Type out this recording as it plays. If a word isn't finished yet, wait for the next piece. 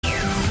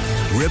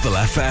Ribble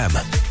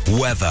FM.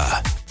 Weather.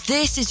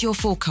 This is your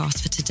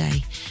forecast for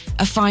today.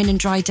 A fine and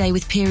dry day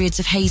with periods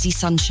of hazy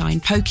sunshine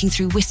poking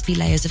through wispy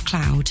layers of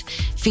cloud,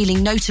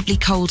 feeling notably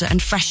colder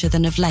and fresher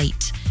than of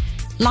late.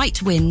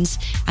 Light winds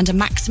and a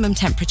maximum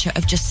temperature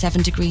of just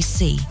 7 degrees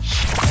C.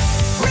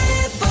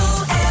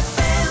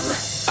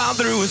 I'm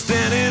through with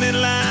standing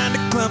in line.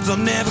 The clubs I'll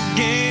never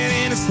get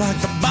in. It's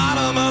like the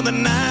bottom of the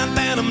ninth,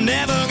 and I'm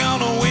never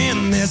gonna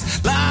win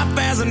this. Life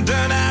hasn't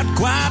turned out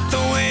quite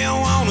the way I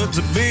want it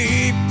to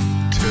be.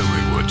 Tell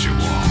me what you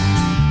want.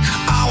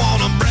 I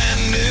want a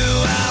brand new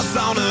house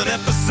on an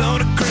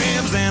episode of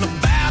Cribs, and a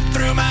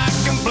bathroom I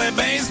can play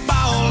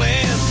baseball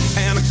in,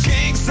 and a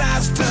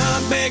king-size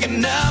tub big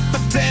enough for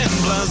 10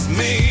 plus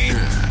me.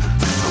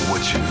 For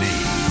what you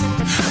need.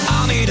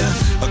 I'll need a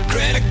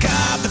credit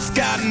card that's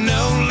got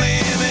no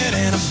limit,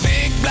 and a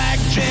big black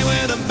jet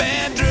with a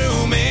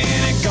bedroom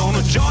in it.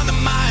 Gonna join the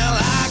Mile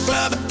High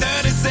Club at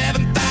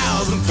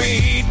 37,000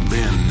 feet.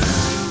 Been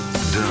done.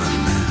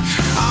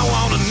 I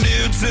want a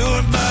new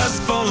tour bus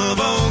full of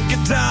old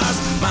guitars.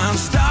 Mine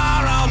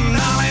star on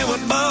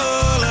Hollywood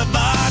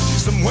Boulevard.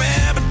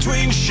 Somewhere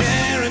between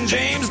Cher and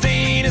James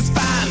Dean is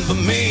fine for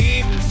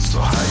me. So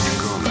how you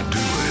gonna do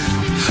it?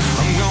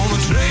 I'm gonna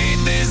trade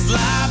this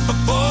life for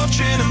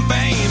fortune and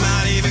fame.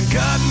 I'd even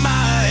cut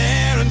my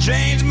hair and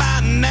change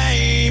my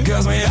name.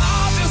 Cause we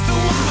all just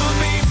wanna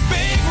be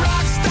big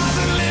rock stars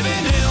and live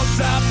in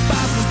hilltop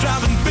houses,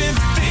 driving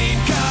 15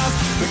 cars.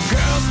 The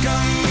girls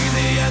come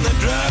easy and the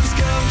drugs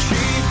come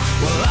cheap.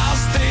 Well, I'll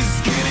stay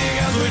skinny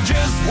cause we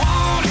just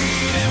won't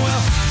eat. And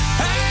we'll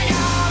hang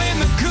out in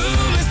the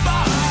coolest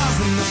bars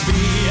and the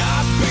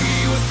VIP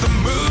with the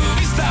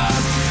movie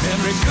stars.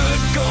 Every good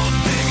gold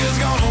digger's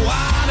gonna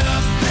wind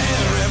up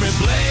there. Every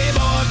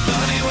playboy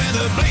bunny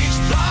with a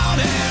bleached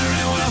blonde hair.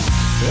 And well,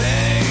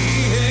 hey,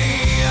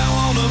 I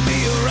wanna be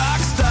a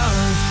rock star.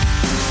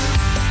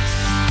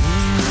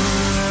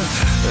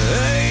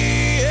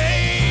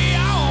 Hey,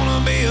 I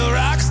wanna be a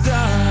rock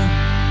star.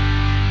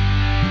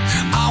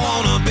 I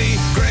wanna be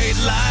great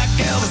like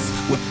Elvis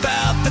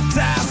without the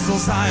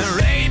tassels. Hire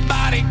 8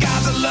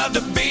 bodyguards that love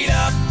to beat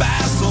up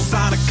assholes.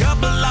 Sign a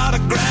couple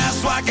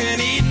autographs so I can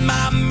eat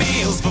my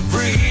meals for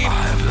free. I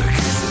have the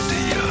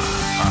quesadilla.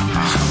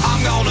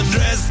 I'm gonna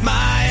dress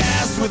my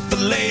ass with the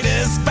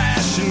latest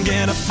fashion.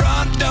 Get a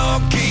front door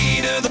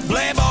key to the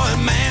Playboy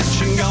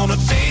Mansion. Gonna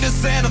date a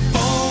Santa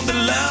phone that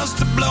loves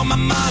to blow my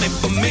money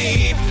for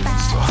me.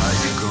 So how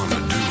you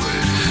gonna do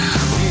it?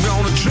 I'm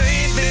gonna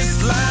trade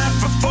this life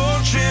for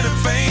fortune and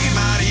fame.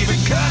 I'd even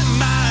cut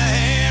my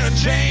hair and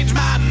change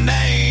my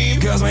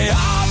name. Cause we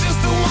all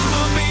just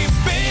wanna be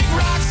big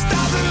rock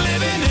stars and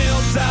live in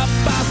hilltop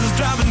houses,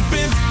 driving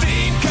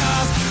 15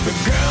 cars. The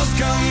girls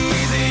come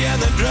easy and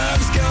the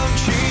drugs come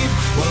cheap.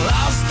 Well,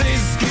 I'll stay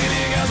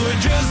skinny cause we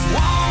just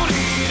won't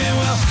eat. And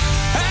we'll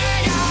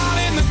hang out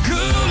in the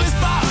coolest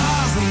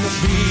bars and the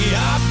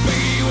VIP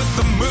with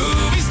the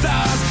movie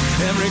stars.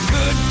 Every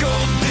good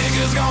gold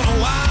digger's gonna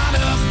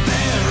wind up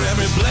there.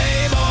 Every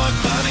playboy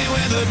bunny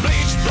with a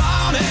bleached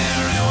blonde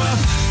hair. And we'll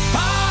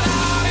hide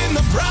out in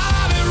the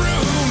private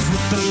rooms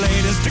with the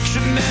latest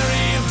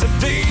dictionary of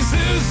today's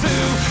who's who.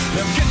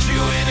 They'll get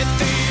you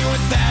anything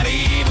with that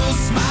evil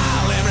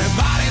smile.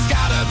 Everybody's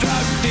got a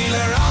drug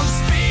dealer on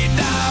speed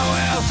dial.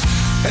 Well,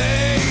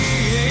 hey,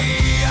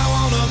 I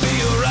wanna be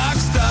a rock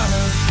star.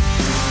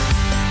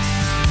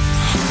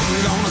 I'm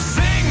gonna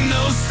sing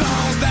those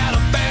songs that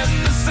offend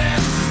the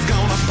senses.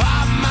 Gonna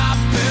pop my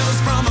pills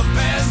from a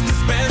Pez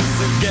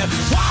dispenser. Get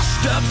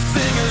washed up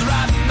singers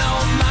writing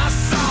all my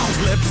songs.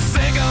 Lip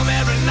sync them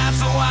every night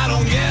so I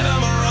don't get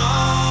them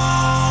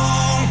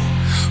wrong.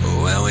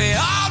 Well, we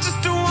all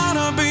just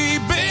wanna be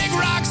big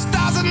rock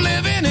stars and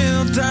live in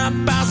hilltop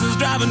houses,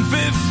 driving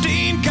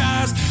 15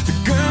 cars. The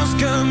girls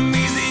come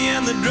easy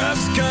and the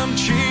drugs come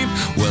cheap.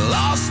 We'll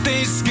all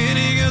stay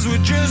skinny cause we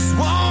just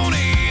won't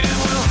eat. And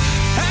we'll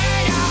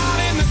hang out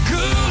in the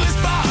coolest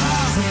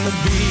bars and the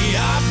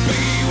VIP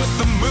with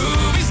the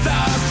movie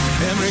stars.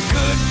 Every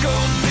good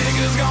gold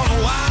digger's gonna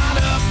wind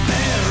up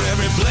there.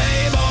 Every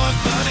playboy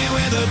bunny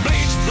with a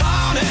bleached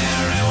blonde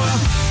hair. And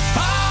we'll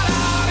hide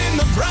out in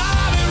the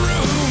private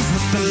rooms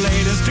with the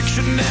latest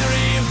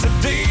dictionary of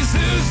today's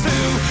who's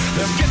who.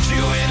 They'll get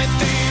you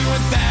anything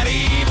with that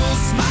evil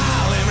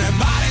smile.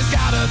 Everybody's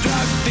got a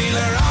drug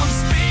dealer on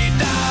speed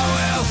dial.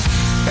 Well,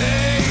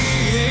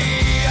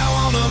 hey, I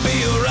wanna be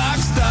a rock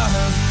star.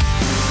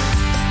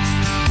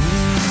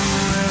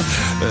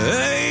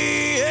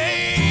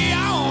 Hey,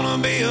 I wanna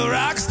be a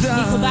rock star.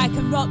 Nickelback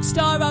and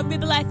Rockstar on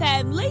Ribble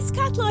FM. Liz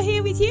Catlow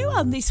here with you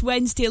on this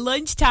Wednesday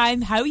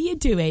lunchtime. How are you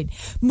doing?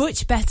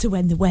 Much better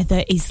when the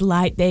weather is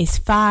like this,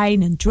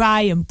 fine and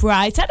dry and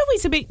bright. I know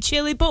it's a bit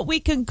chilly, but we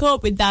can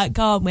cope with that,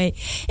 can't we?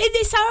 In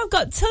this hour, I've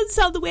got tons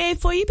on the way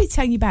for you. I'll be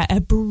telling you about a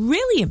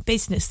brilliant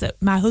business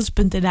that my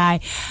husband and I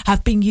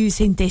have been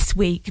using this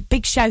week.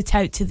 Big shout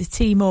out to the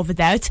team over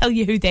there. I'll tell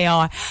you who they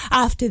are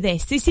after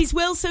this. This is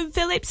Wilson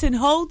Phillips and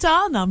Hold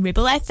on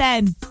Ribble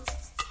FM.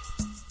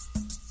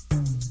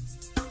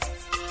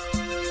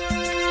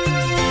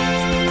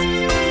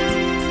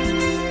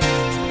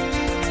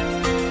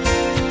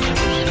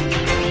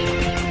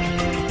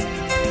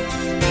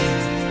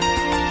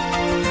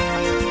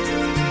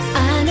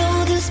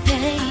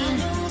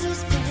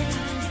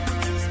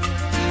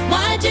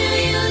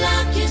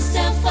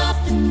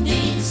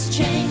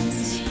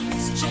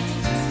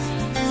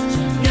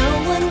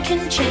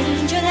 can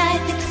change your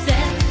life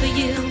except for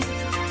you.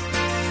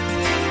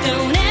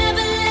 Don't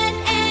ever let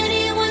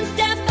anyone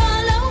step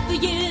all over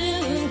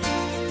you.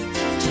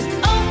 Just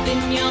open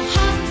your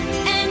heart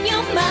and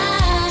your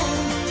mind.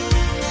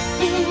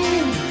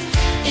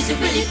 Is it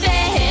really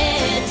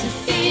fair to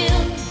feel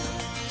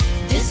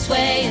this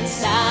way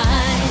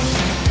inside?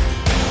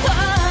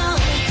 Whoa.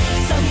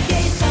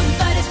 Someday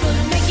somebody's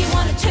gonna make you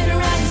wanna turn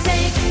around and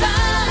say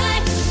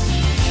goodbye.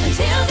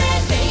 Until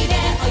then,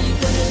 baby, are you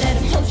gonna let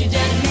him hold you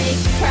down and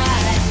make you cry?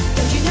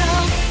 Don't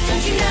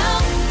you know,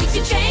 things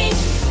will change,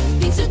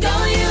 things will go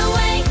your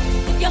way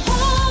if you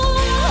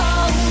hold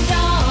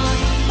on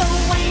for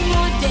one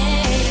more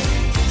day.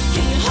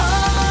 Can you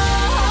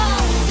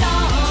hold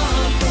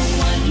on for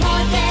one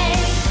more day?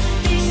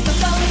 Things will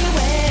go your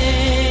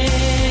way.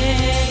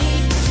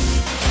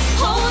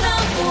 Hold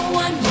on for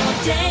one more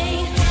day.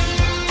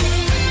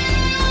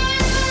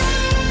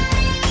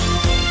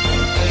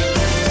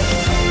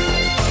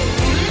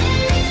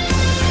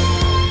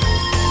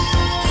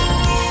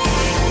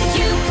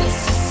 You could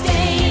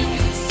sustain,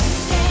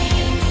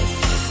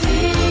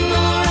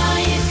 or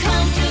are you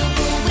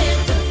comfortable with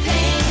the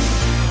pain?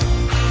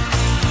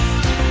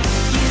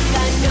 You've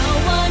got no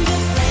one to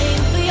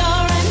blame for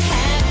your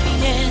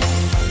unhappiness.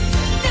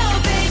 No,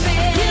 baby,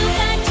 you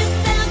got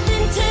yourself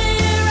into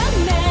a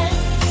mess.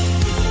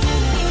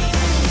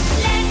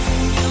 Let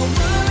your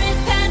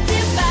worries pass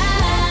you by.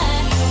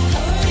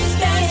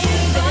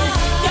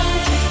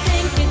 Don't you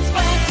think it's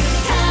worth your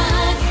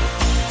time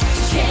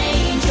to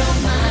change your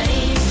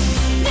mind?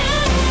 No.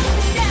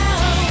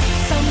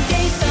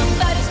 Someday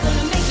somebody's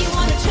gonna make you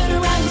wanna turn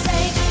around and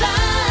say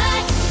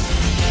goodbye.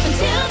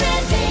 Until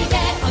then,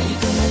 baby, are you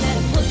gonna let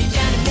him hold you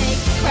down and make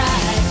you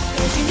cry?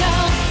 Don't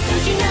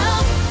you know,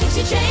 things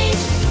will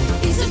change,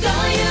 things will go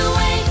your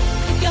way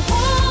if you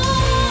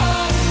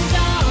hold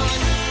on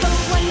for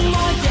one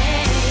more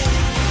day.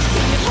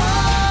 Can you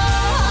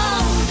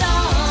hold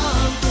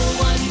on for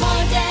one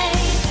more day?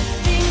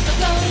 Things will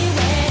go your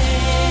way.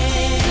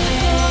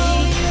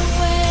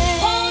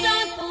 Hold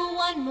on for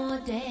one more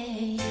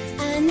day.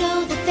 I know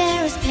that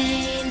there is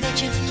pain, but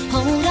you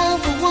hold on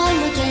for one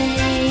more day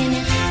and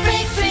you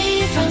break free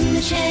from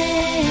the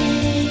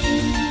chains.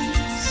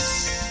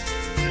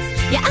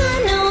 Yeah, I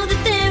know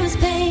that there is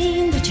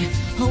pain, but you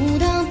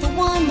hold on for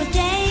one more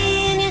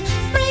day and you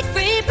break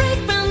free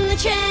from the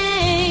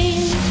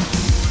chains.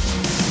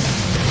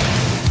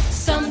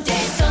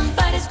 Someday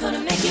somebody's gonna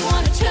make you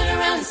wanna turn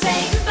around and say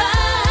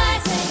goodbye.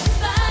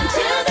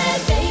 Until then,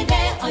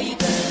 baby, are you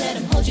gonna let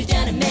him hold you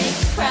down and make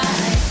you cry?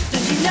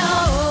 Don't you know,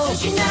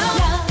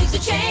 things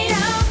will change,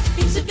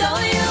 things will go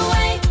your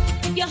way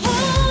if you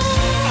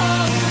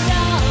hold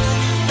on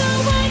for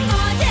one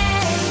more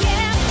day.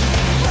 Yeah,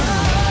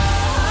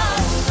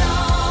 hold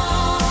on.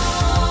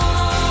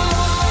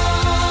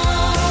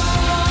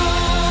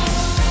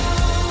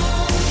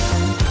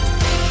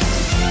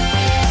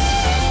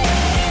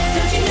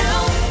 Don't you know,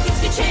 things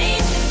will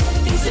change,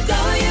 things will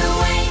go your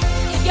way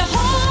if you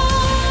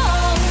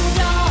hold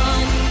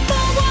on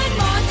for one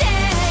more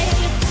day.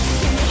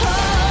 Can you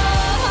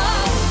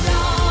hold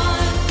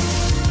on?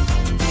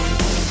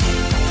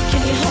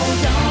 Can you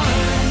hold on?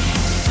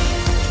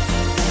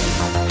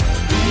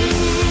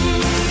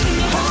 Can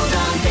you hold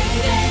on,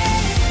 baby?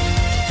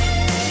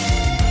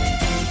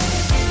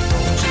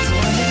 Just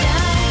one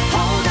night,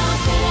 hold on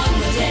for one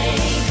more day,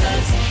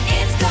 'cause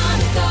it's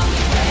gonna go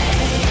your way.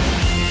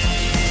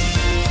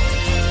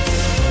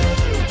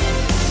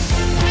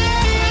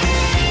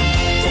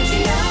 Don't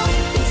you know,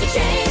 things will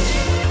change,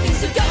 things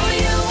will go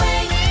your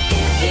way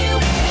if you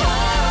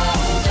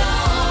hold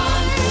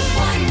on for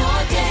one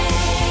more day.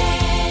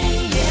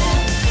 Yeah,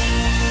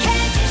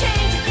 can't you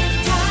change it this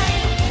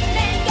time?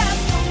 Make up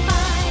your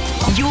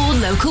mind. Your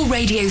local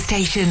radio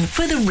station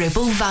for the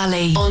Ribble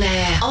Valley. On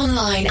air,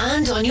 online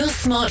and on your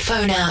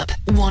smartphone app.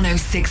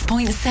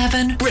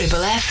 106.7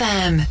 Ribble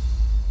FM.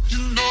 You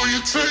know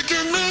you're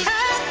taking me.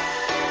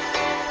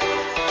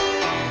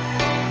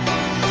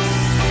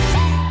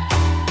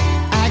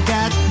 I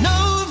got no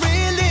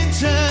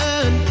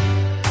religion,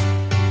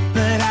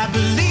 but I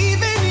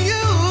believe in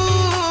you.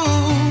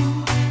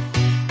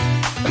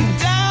 I'm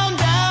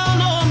down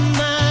on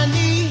my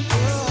knees.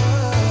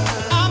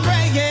 I'm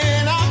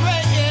praying,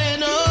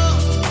 oh.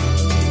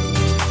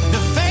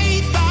 The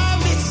faith I'm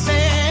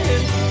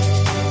missing,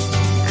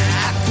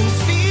 I can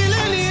feel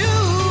in you.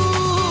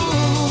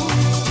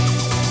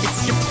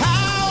 It's your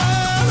power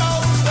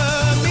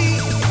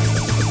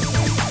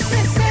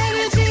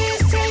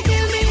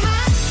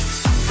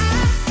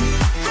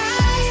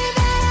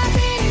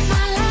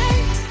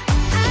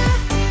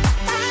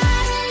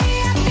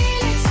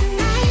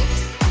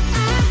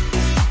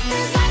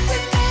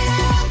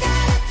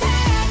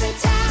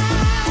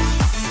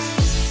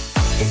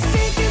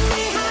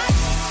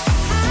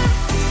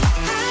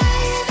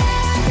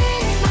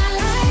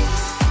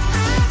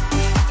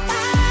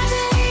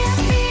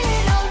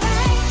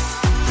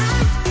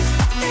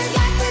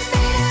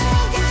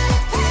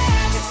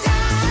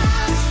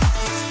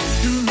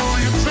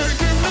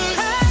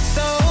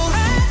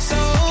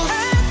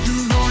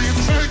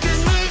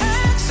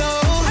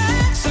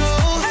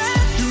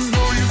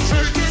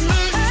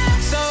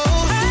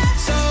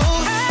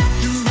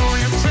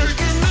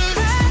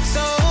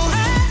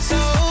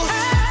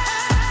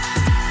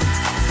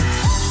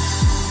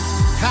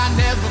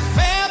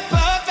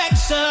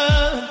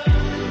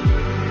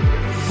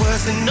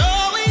doesn't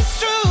know it's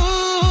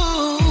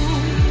true.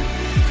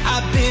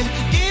 I've been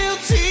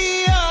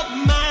guilty of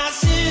my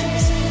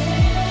sins.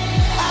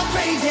 I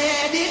pray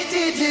that it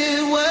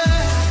didn't work.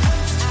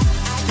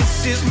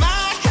 This is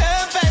my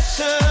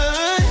confession,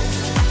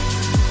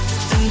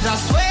 and I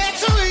swear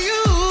to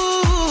you,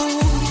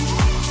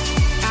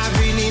 I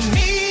really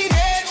mean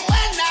it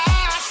when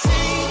I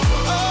sing.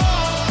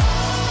 Oh,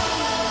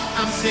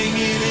 I'm singing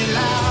it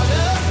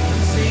louder,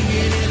 I'm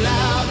singing it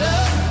louder.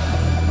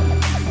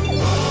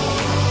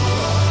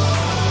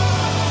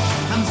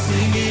 I'm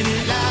singing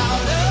it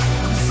louder,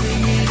 I'm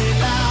singing it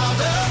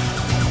louder.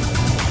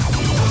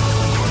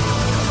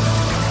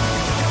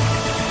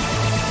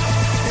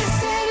 This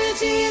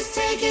energy is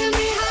taking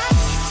me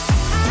higher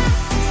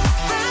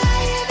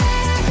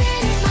than I've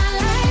been in my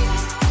life.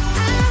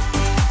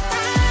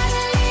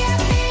 Finally I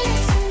feel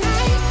it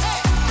tonight.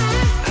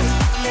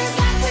 It's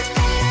like we're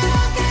being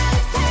all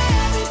kind of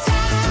every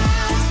time.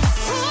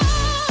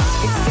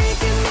 It's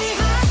taking me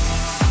higher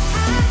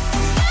than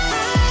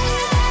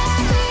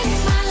I've been in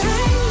my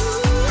life.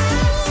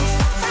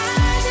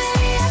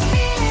 Finally I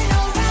feel it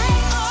alright.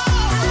 It's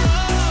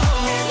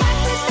like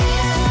we're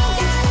being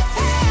all kind of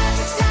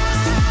every time.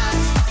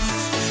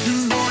 You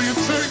know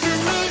you're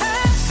taking me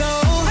so,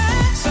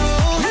 so.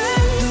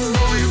 You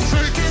know you're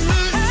taking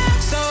me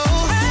so,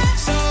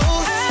 so.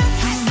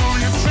 You know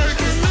you're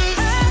taking me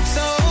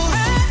so,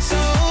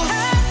 so.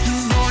 You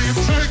know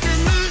you're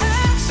taking me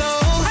so,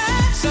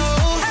 so.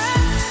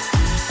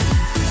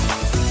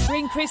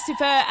 Ring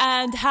Christopher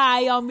and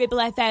Hi on Ribble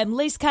FM.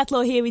 Liz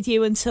Catlow here with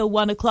you until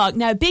 1 o'clock.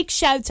 Now, big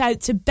shout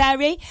out to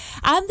Berry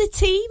and the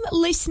team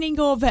listening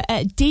over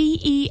at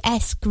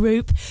DES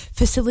Group,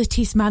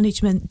 facilities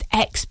management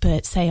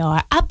experts. They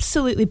are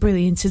absolutely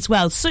brilliant as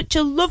well. Such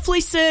a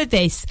lovely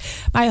service.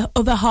 My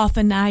other half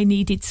and I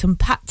needed some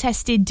pat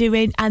testing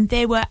doing, and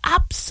they were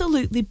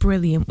absolutely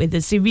brilliant with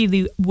us. They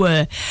really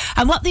were.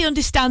 And what they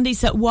understand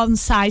is that one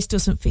size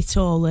doesn't fit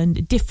all,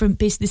 and different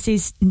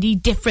businesses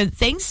need different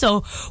things.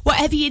 So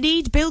whatever you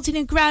need, building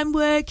and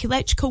groundwork,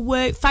 electrical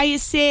work, fire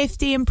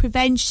safety and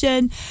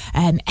prevention,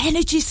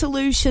 energy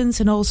solutions,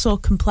 and also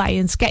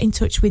compliance, get in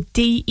touch with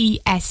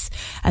DES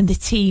and the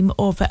team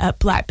over at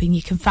Blackburn.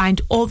 You can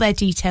find all their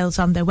details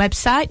on their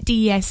website,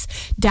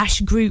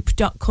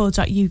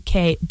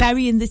 des-group.co.uk.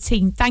 Barry and the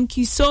team, thank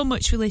you so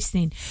much for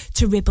listening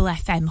to Ribble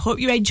FM. Hope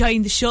you're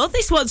enjoying the show.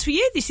 This one's for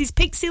you. This is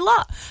Pixie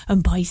Lott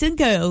and Boys and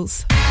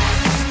Girls.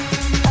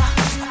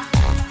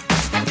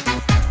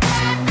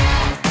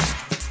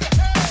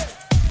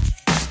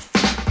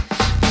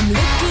 I'm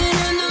looking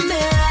in the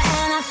mirror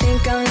and I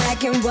think I'm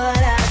liking what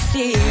I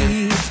see.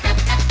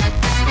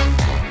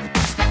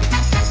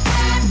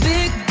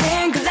 Big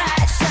pink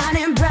lights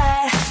shining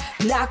bright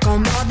like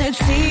I'm on the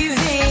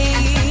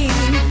TV.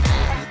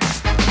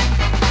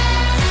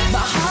 My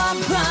heart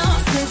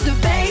pounds as the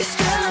bass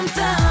drum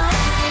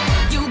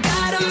thumps. You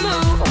gotta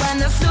move when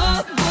the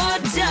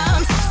floorboard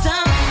jumps.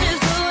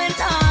 Something's going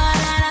on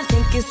and I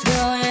think it's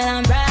going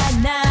on right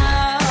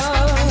now.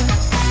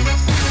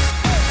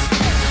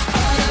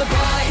 All the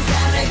boys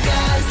and the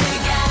girls, they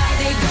got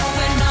it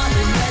going on.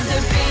 And when the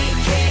beat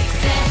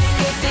kicks in,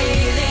 you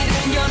feel it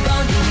in your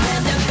bones. And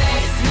when the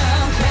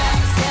bassman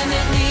cracks and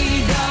the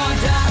needle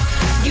drops,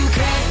 you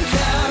can't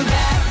turn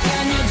back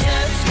and you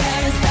just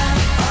can't stop.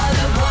 All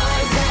the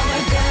boys and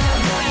the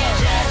girls, no, you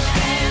just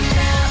can't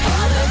stop.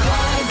 All the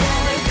boys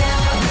and the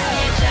girls, no,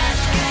 you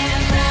just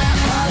can't stop.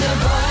 All the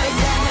boys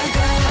and the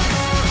girls.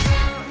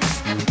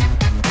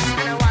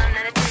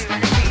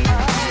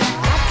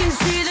 I can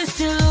see the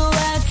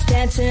silhouettes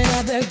dancing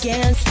up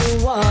against the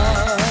wall.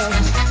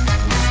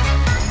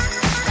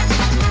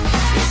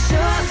 It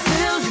sure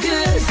feels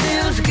good,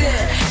 feels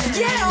good.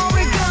 Yeah,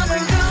 we're gonna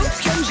lose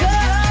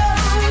control.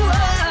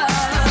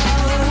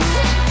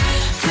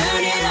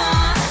 Turn it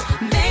on,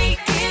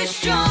 make it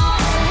strong.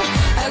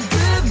 A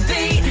good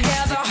beat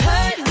never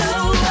hurt no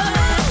one.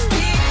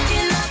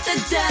 Kicking up the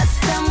dust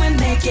and we're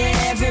making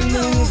every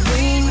move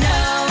we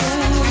know.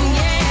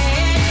 Yeah.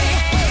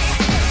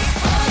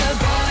 All the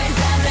boys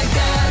and the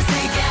girls,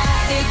 they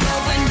got it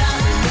going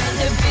on. And when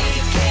the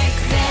beat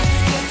kicks in,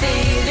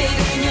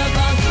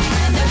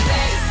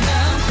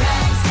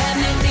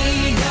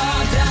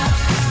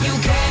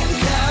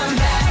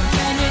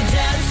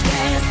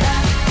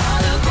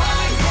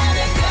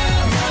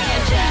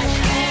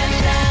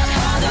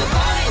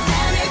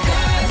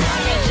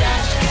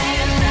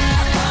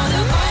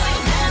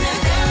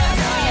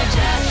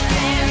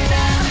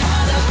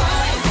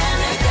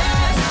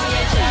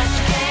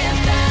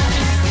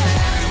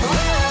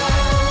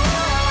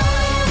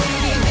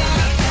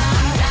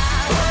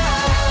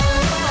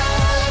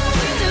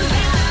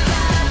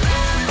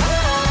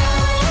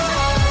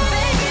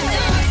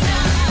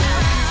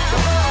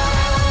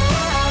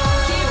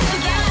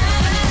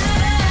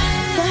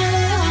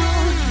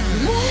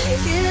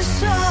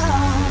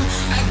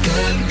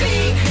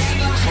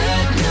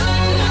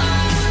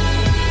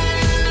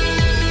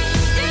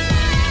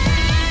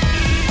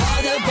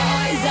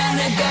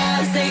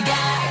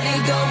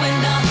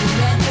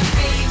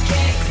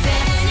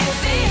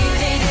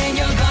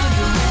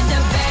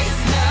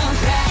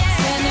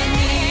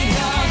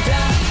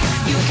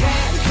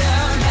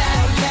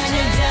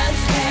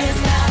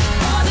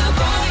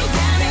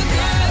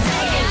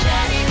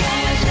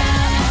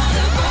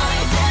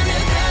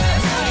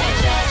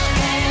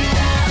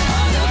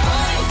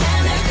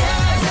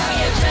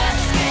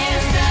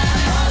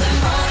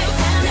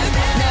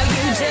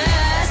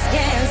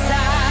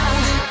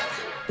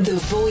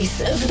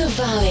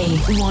 Valley.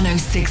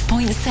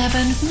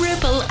 106.7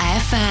 Ribble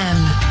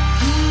FM.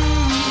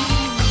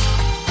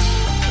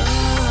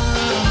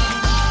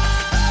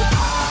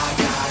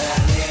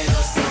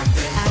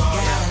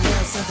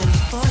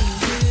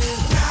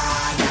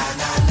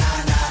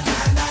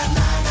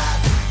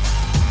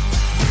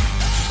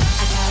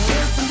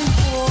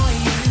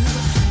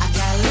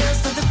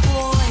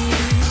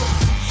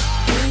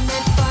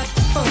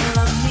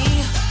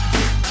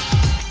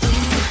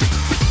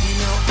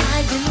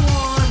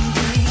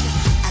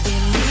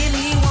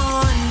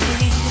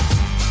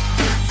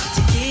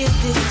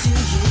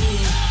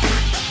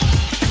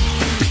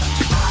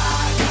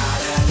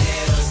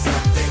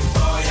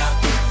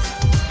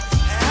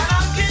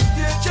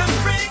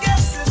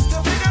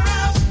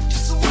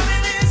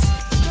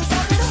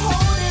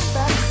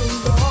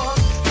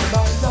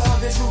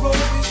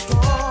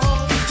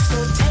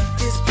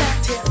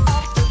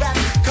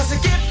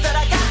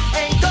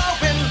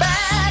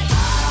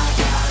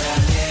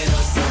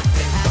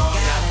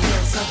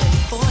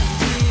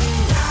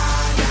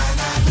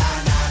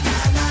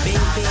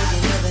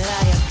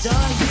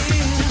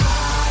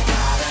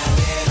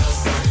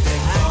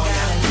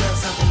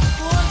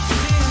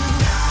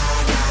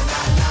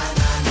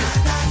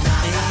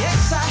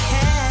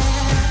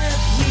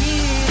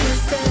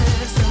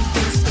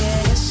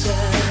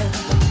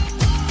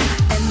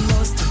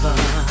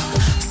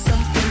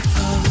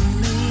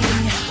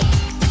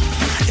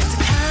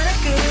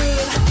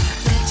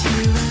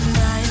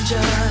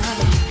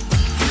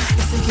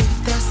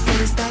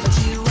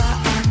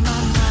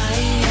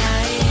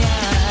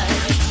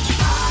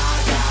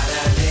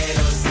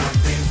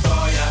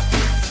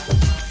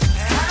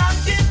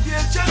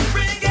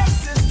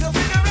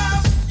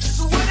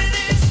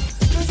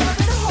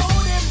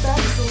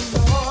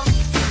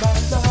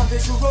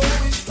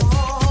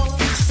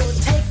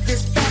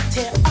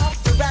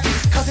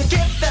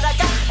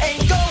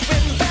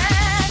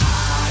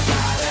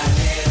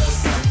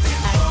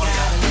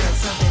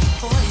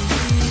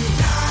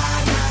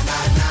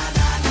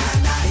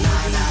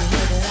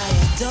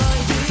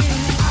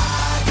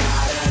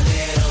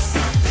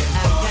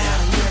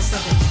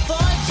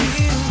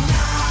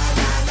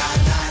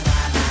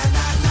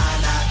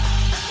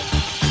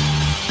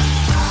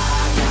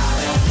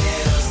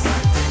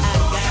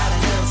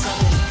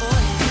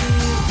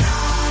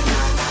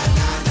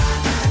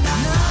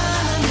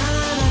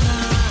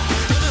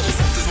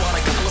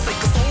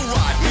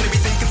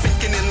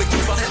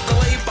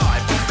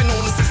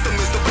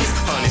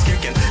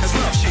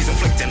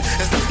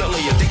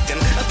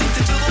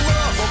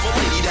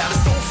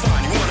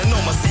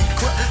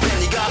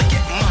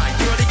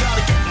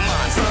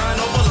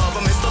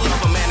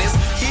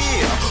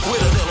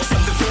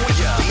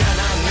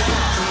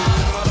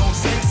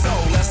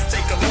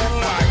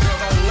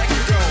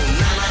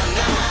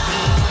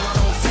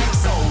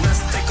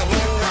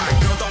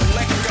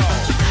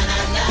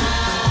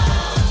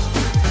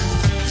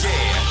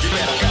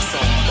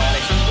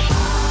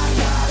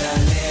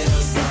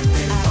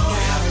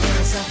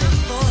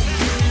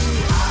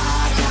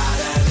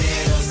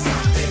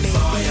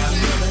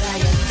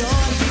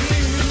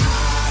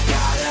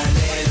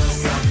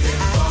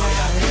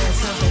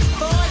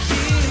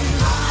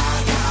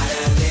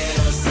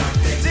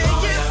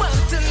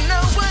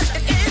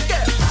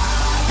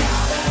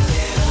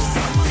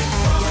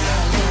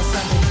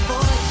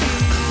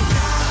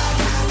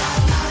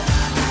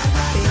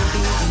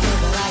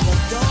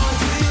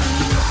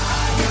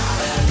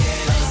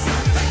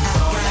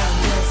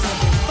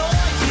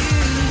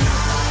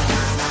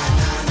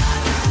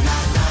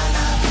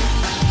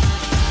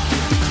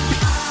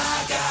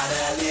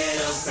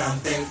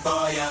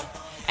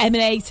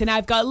 M&8, and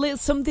I've got a little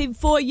something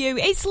for you.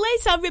 It's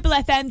Liz on Ribble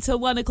FM till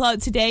 1 o'clock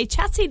today,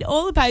 chatting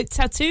all about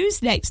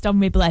tattoos next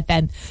on Ribble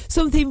FM.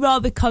 Something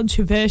rather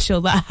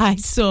controversial that I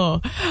saw.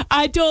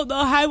 I don't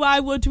know how I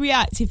would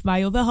react if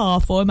my other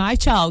half or my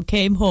child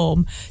came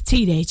home,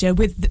 teenager,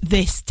 with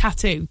this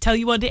tattoo. Tell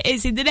you what it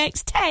is in the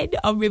next 10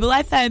 on Ribble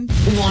FM.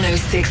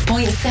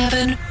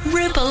 106.7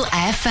 Ribble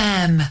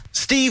FM.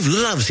 Steve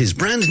loves his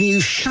brand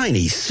new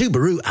shiny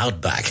Subaru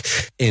Outback.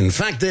 In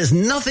fact, there's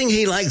nothing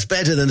he likes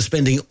better than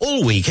spending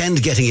all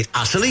weekend getting it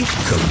utterly,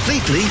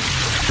 completely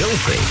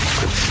filthy.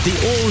 The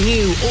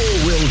all-new,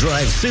 all-wheel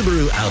drive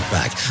Subaru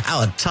Outback,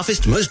 our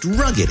toughest, most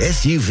rugged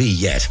SUV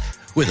yet.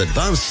 With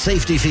advanced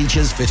safety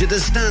features fitted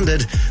as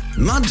standard,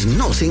 mud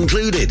not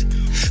included.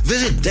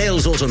 Visit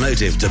Dales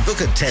Automotive to book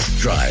a test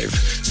drive.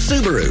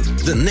 Subaru,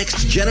 the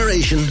next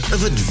generation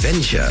of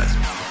adventure.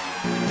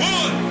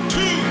 1, 2,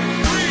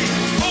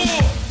 3,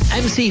 4.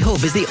 MC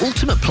Hub is the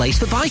ultimate place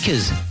for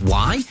bikers.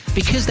 Why?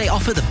 Because they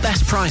offer the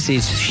best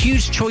prices,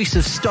 huge choice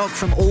of stock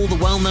from all the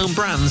well-known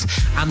brands,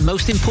 and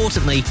most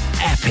importantly,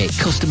 epic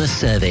customer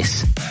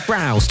service.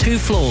 Browse 2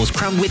 floors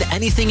crammed with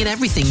anything and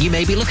everything you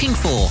may be looking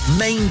for.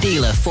 Main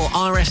dealer for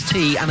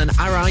RST and an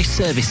RI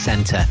service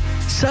centre.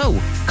 So,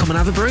 come and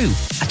have a brew,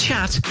 a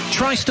chat,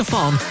 try stuff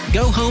on,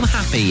 go home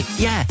happy.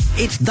 Yeah,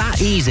 it's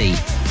that easy.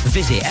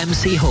 Visit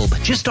MC Hub,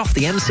 just off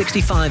the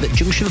M65 at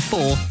Junction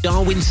 4,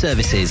 Darwin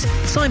Services.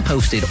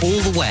 Signposted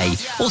all the way,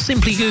 or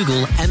simply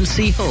Google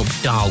MC Hub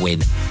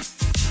Darwin.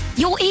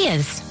 Your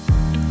ears.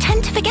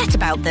 Tend to forget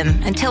about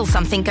them until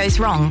something goes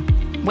wrong.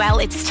 Well,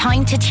 it's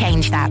time to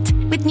change that.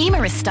 With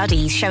numerous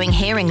studies showing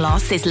hearing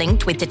loss is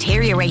linked with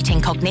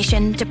deteriorating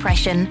cognition,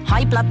 depression,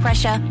 high blood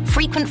pressure,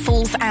 frequent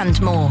falls and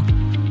more.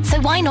 So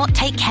why not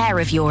take care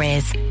of your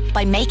ears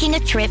by making a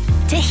trip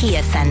to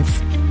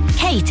HearSense?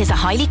 Kate is a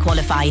highly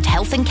qualified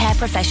health and care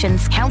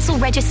professions, council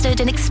registered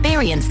and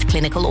experienced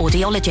clinical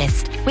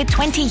audiologist with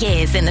 20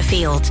 years in the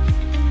field.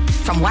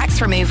 From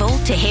wax removal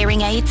to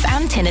hearing aids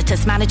and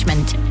tinnitus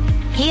management,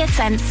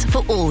 HearSense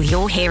for all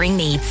your hearing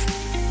needs.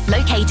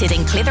 Located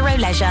in Clitheroe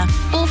Leisure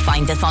or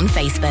find us on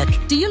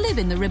Facebook. Do you live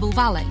in the Ribble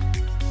Valley?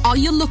 Are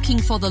you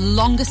looking for the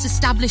longest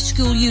established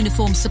school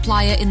uniform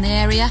supplier in the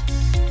area?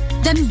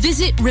 Then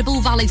visit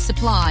Ribble Valley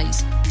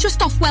Supplies,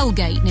 just off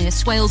Wellgate near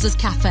Swales's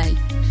Cafe.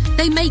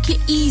 They make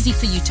it easy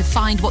for you to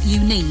find what you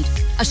need,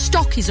 as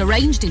stock is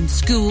arranged in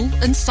school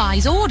and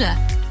size order.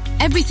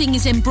 Everything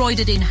is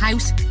embroidered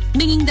in-house,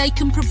 meaning they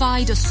can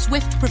provide a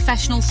swift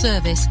professional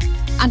service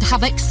and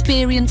have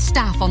experienced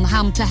staff on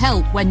hand to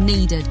help when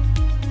needed.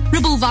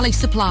 Ribble Valley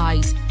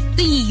Supplies,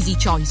 the easy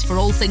choice for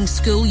all things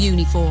school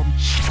uniform.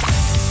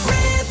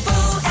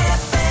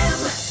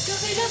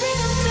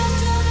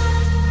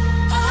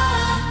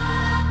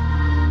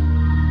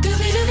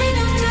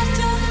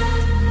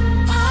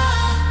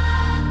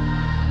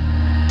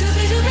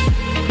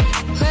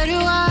 Where do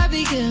I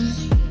begin?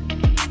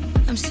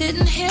 I'm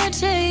sitting here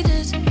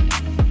jaded.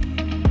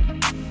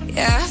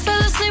 Yeah, I fell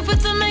asleep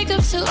with the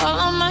makeup still all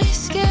on my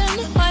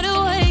skin. Wide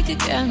awake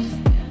again.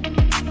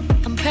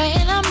 I'm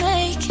praying I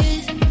make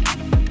it.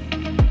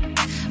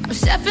 I'm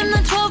stepping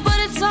the 12, but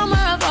it's somewhere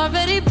I've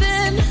already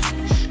been.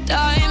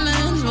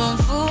 Diamonds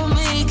won't fool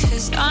me,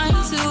 'cause I'm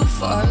too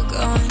far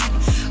gone.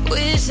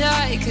 Wish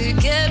I could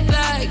get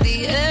back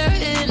the air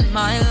in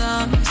my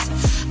lungs.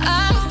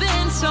 I've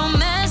been so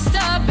messed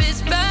up,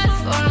 it's bad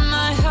for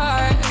my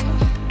heart.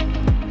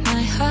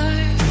 My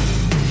heart.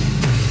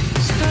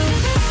 So,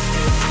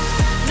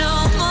 no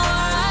more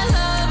I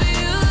love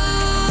you.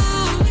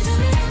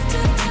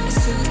 It's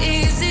too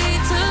easy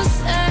to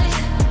say.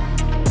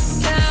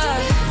 Yeah.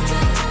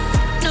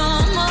 No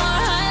more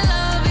I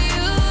love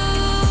you.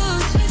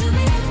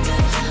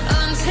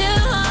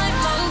 Until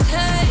I'm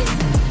okay.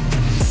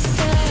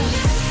 Yeah.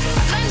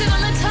 I blamed it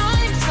on the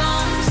time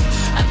zones.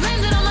 I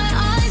blamed it on my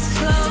eyes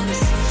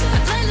closed. I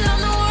blamed it on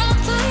the world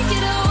like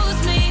it owes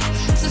me.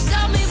 So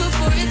stop me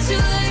before it's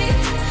too late.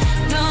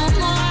 No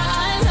more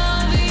I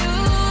love you.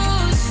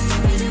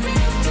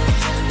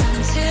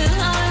 Until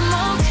I'm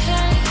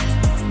okay.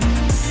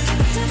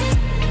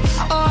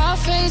 Oh, I'll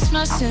face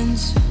my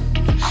sins,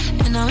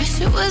 and I wish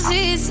it was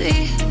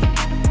easy.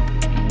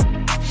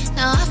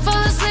 Now I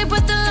fall asleep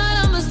with the light,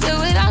 I'ma still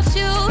without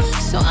you.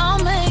 So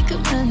I'll make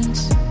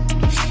amends,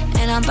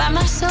 and I'll buy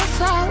myself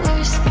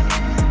flowers.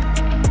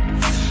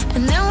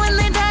 And then when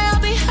they die,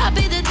 I'll be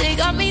happy that they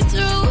got me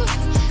through.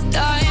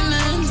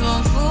 Diamonds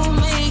won't fool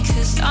me,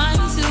 'cause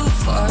I'm too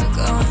far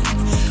gone.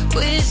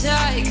 Wish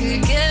I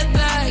could get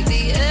back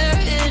the air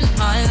in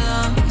my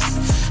lungs.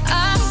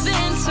 I've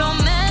been so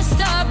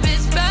messed up,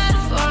 it's bad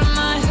for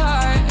my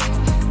heart.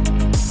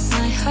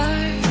 My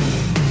heart.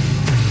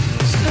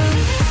 So,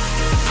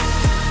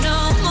 no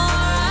more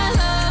I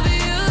love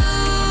you.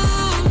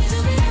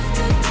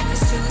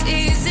 It's too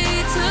easy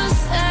to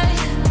say.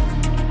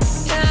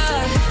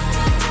 Yeah.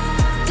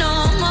 No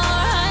more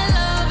I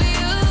love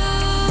you.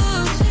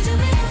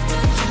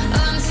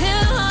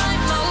 Until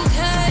I'm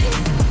okay.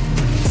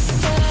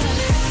 Yeah.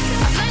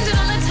 I blamed it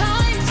on the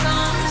time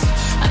zones.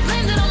 I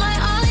blamed it on my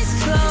eyes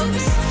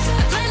closed.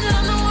 I blamed it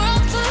on the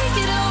world like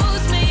it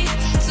owes me.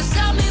 So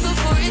stop me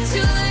before it's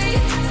too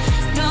late.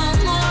 No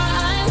more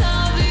I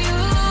love you.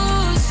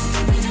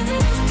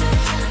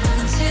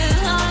 Until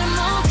I'm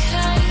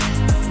okay.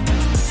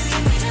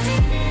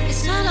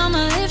 It's not on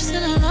my lips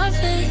and I love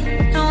it.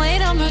 No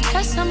weight on my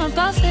chest, I'm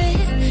above it.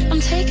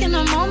 I'm taking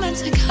a moment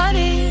to cut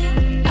it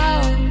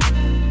out.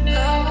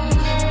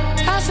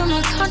 I feel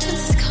my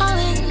conscience is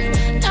calling.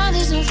 Now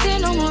there's no fear,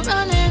 no more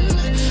running.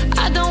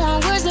 I don't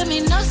want words that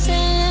mean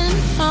nothing.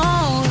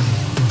 Oh,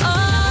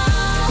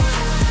 oh,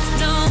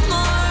 no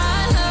more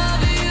I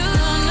love you.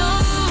 No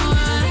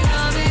more I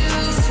love you.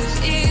 It's too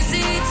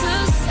easy to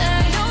say.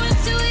 No,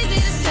 it's too easy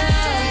to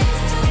say.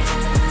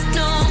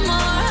 No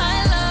more I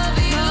love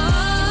you.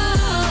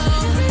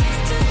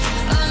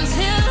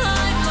 Until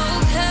I'm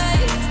okay.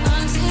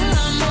 Until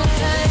I'm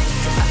okay.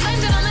 I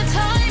blamed it on the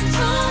time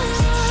zones.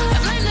 I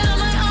blamed it on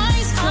my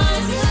eyes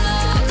closed.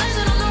 I blamed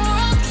it on the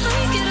world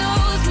like it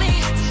owes me.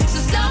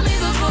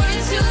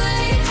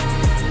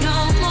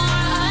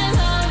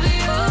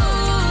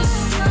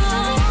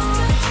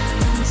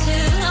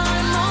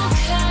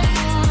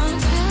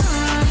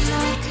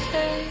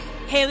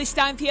 Hayley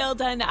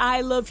Steinfeld and I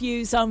Love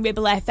Yous on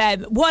Ribble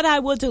FM. What I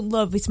wouldn't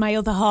love is my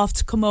other half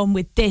to come on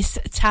with this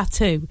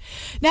tattoo.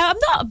 Now, I'm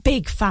not a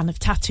big fan of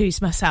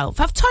tattoos myself.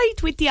 I've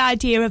toyed with the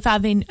idea of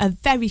having a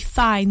very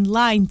fine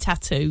line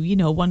tattoo, you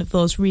know, one of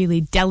those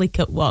really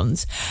delicate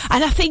ones.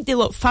 And I think they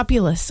look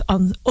fabulous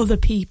on other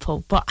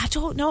people, but I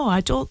don't know. I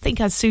don't think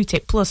I'd suit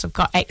it. Plus, I've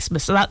got eczema,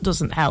 so that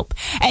doesn't help.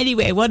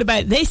 Anyway, what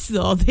about this,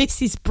 though?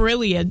 This is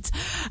brilliant.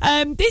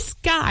 This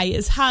guy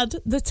has had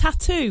the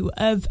tattoo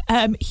of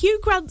Hugh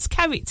Grant's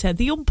character,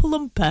 the Oompa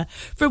Loompa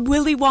from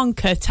Willy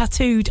Wonka,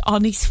 tattooed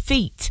on his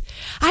feet.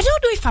 I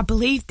don't know if I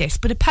believe this,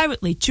 but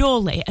apparently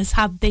Jolie has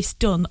had this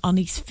done on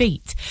his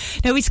feet.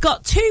 Now, he's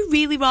got two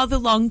really rather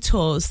long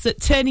toes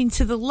that turn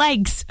into the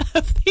legs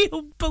of the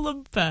Oompa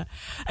Loompa.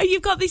 And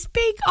you've got this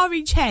big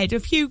orange head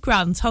of Hugh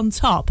Grant on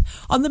top,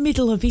 on the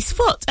middle of his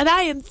foot. And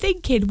I am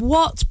thinking,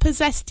 what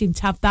possessed him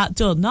to have that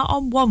done? Not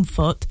on one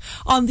foot,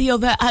 on the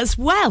other as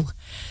well.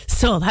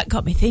 So that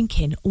got me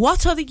thinking,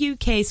 what are the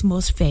UK's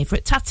most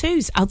favourite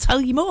tattoos? I'll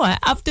tell you more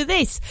after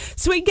this.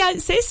 Swing Out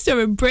Sister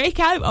and Break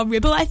Out on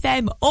Ribble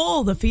FM,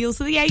 all the feels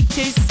of the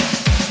 80s.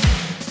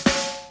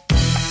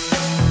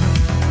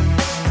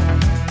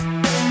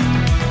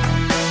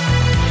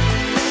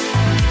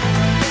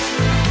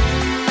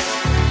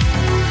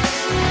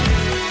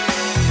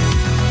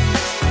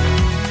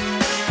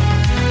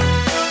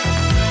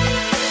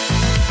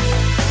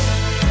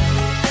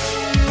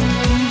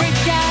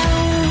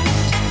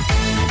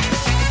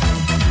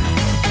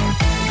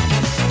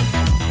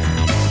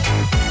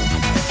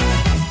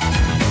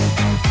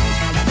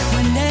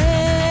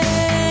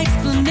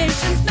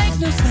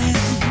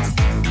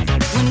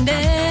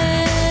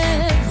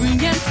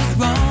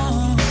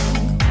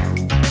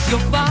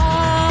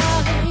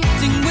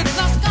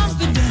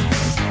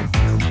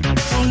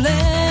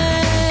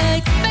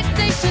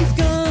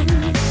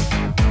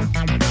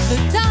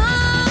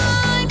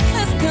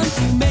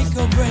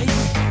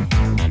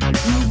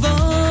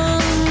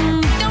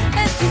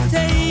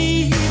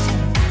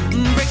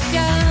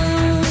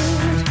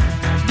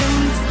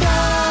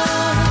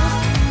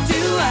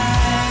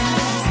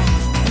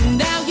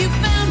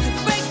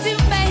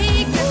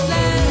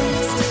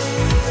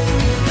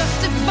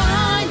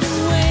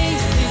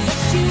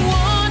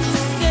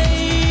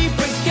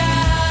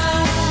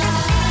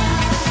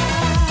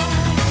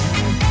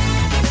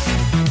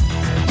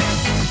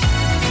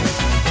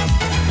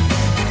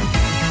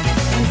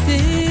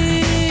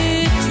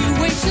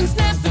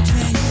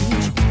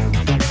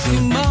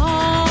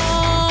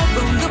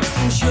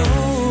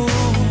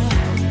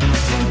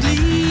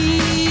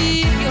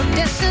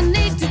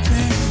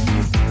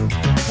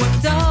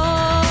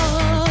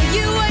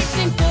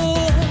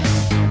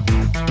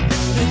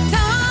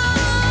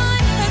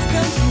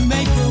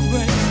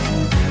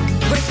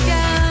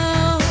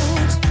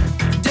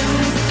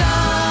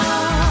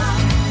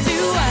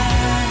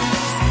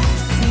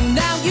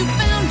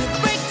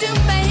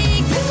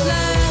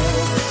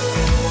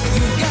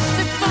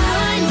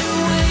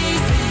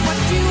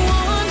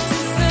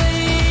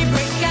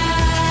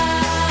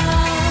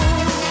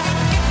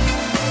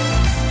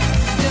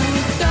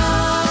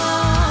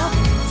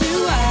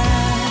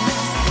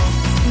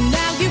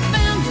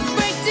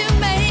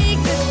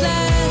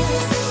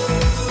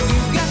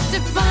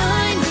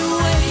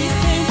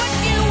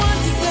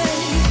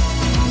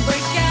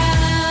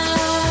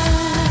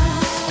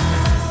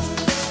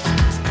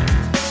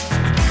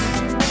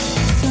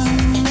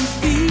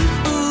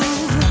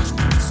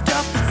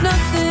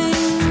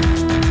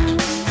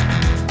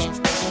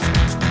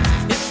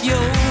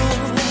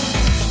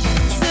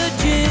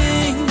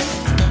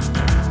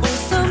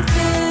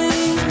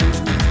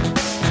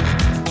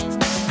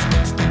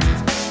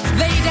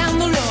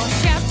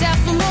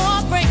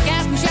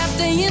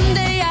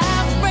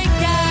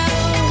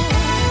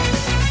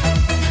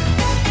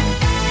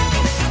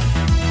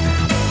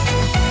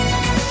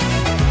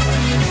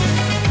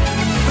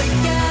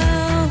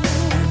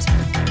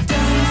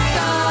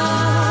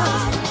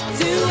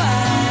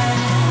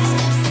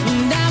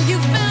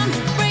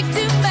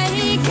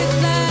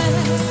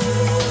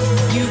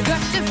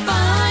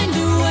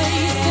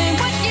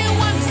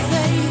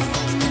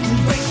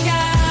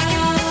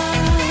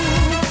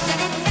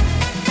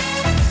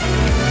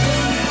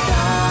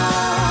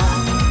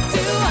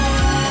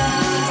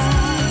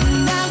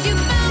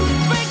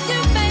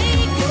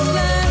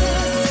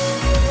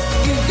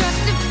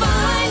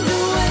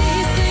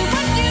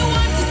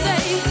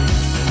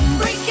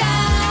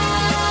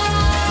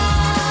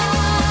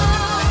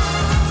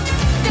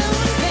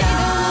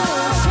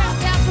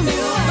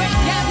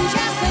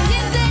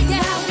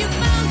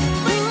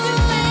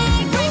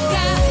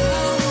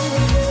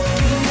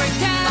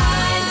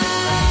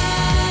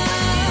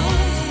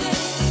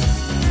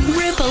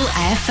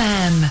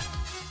 FM.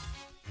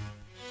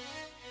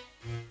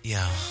 Yo,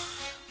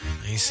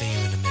 I ain't seen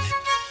you in a minute,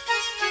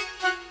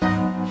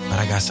 but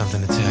I got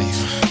something to tell you.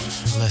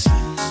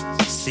 Listen.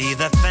 See,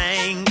 the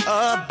thing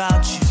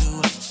about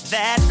you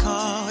that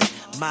caught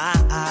my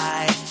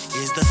eye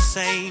is the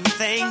same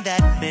thing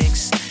that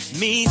makes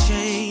me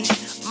change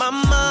my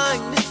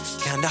mind.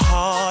 Kinda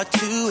hard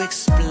to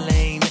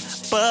explain,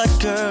 but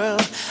girl,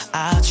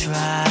 I'll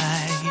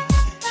try.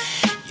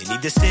 You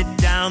need to sit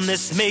down,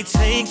 this may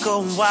take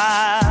a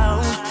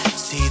while.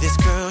 See this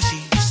girl, she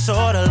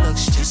sorta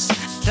looks just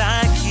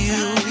like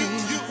you.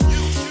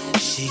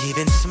 She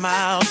even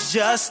smiles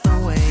just the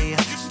way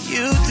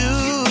you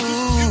do.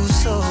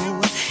 So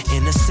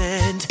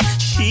innocent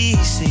she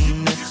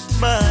seemed,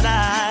 but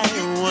I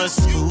was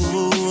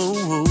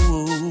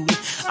fooled.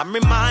 I'm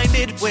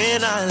reminded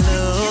when I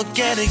look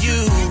at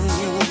you,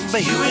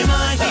 but you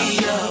remind me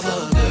of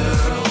a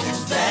girl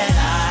that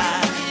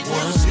I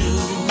once knew.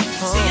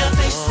 See your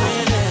face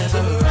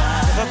whenever I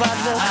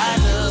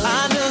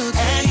look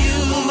at you.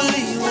 Won't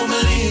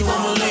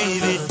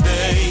believe it,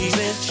 baby.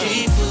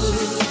 She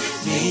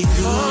put me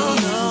through. Oh,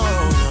 no.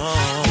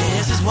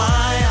 This is why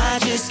I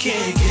just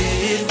can't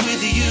get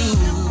with you.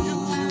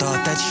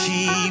 Thought that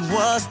she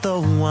was the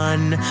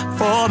one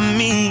for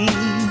me,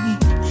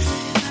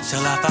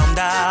 till I found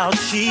out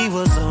she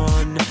was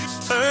on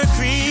her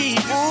creep.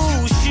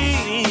 Ooh,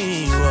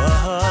 she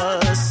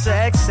was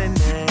sexing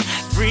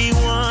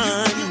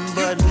everyone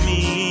but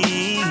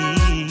me.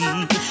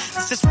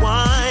 This is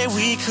why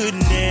we could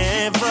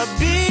never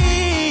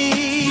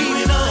be. You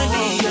remind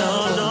me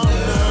of the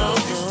girl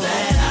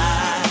that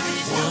I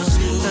once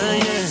knew.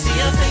 See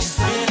your face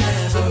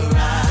whenever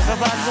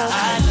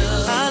I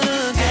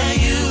look at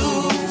you.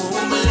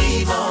 Won't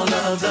believe all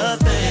of the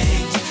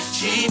things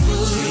she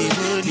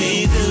put me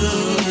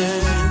through.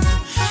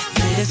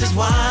 This is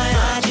why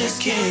I just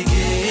can't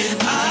get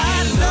by.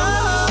 I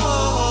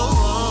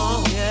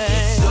know,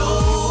 it's so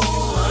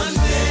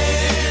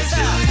unfair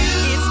to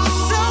you.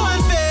 It's so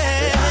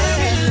unfair. I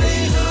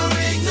relate her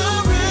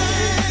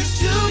ignorance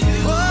to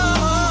you.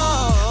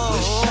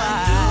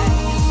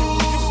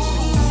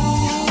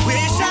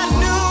 Wish I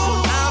knew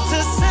how to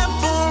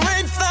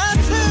separate the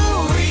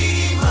two.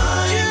 You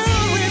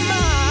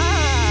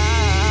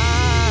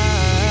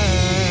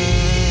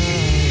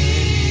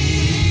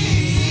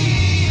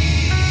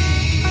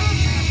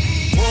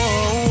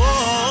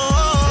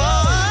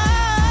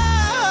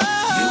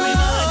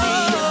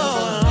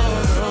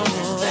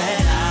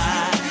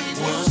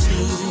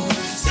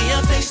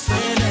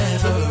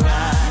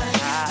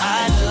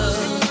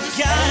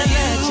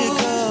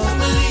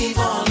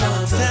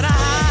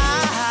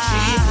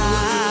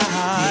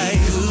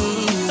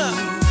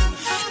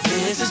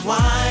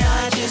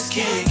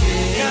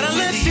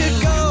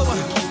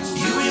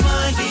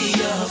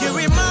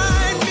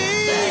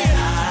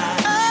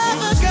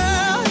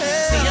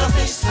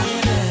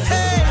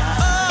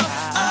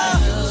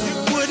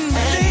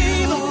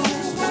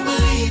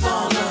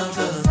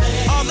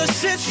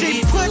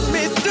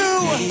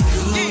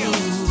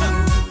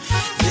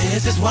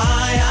why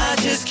I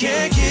just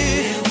can't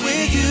get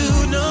with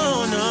you.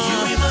 No. You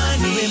remind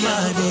me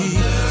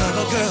of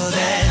a girl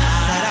that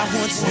I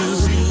once knew.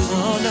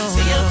 Oh, no.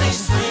 See your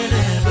face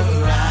whenever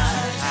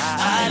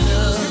I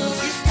look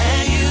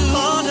at you.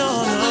 Oh, no.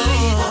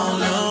 Believe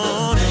all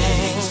of the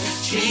things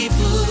she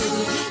put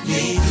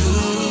me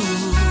through.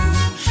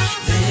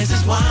 This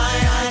is why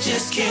I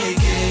just can't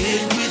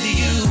get with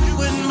you.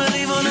 Wouldn't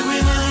believe all the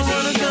remind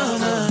me of a girl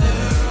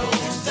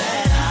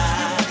that I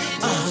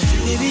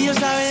baby, I'm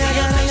sorry, I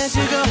gotta let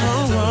you go.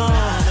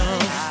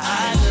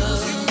 I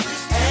look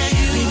at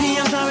you. Baby,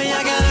 I'm sorry,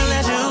 I gotta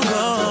let you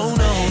go.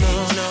 No.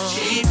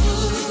 She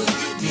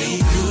put me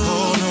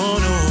through. No.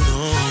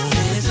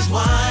 This is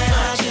why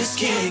I just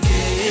can't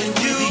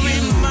get you.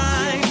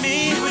 Remind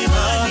me of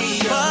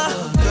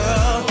a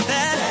girl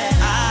that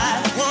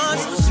I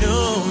once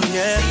knew.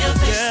 Yeah.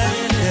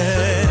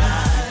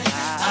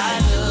 I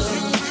look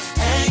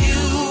at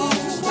you.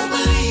 Won't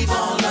believe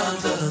all of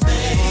the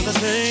things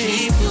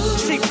she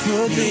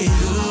put me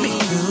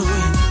through.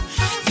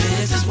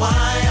 This is why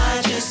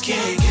I just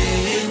can't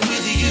get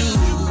with you.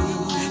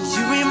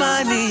 You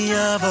remind me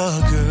of a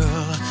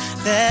girl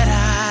that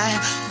I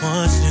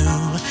once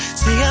knew.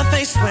 See her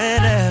face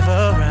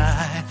whenever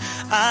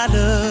I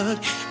look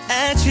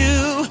at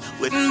you.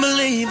 Wouldn't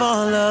believe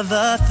all of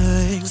the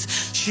things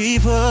she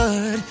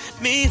put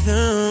me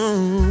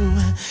through.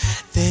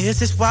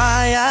 This is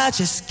why I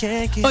just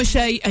can't get...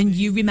 Usher and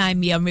You Remind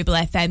Me on Ribble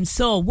FM.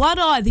 So, what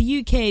are the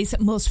UK's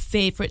most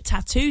favourite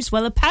tattoos?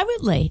 Well,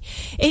 apparently,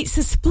 it's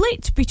a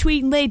split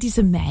between ladies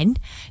and men.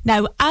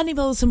 Now,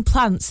 animals and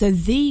plants are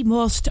the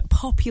most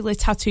popular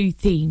tattoo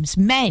themes.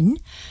 Men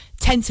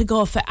tend to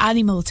go for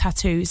animal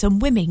tattoos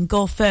and women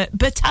go for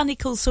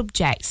botanical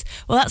subjects.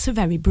 Well, that's a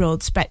very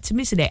broad spectrum,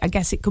 isn't it? I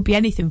guess it could be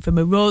anything from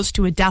a rose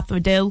to a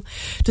daffodil.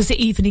 Does it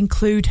even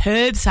include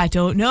herbs? I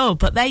don't know.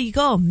 But there you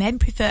go. Men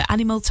prefer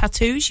animal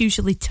tattoos,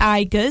 usually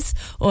tigers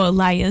or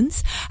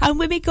lions, and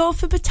women go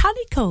for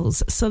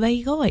botanicals. So there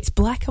you go. It's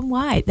black and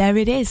white. There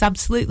it is.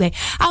 Absolutely.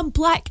 And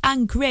black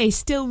and grey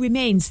still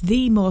remains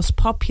the most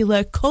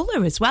popular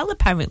colour as well,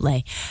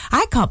 apparently.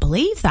 I can't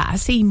believe that. I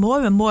see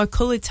more and more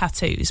coloured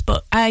tattoos.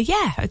 But yeah,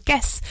 yeah, I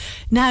guess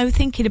now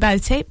thinking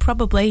about it,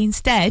 probably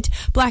instead,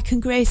 black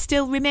and grey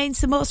still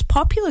remains the most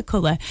popular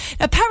colour.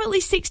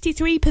 Apparently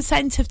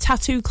 63% of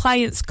tattoo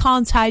clients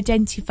can't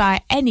identify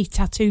any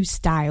tattoo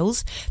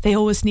styles. They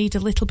always need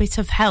a little bit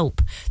of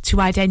help to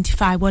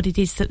identify what it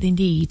is that they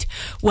need.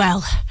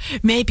 Well,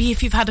 maybe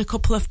if you've had a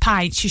couple of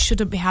pints, you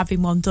shouldn't be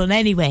having one done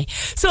anyway.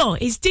 So,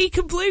 it's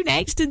Deacon Blue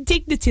next and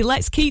Dignity.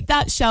 Let's keep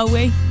that, shall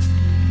we?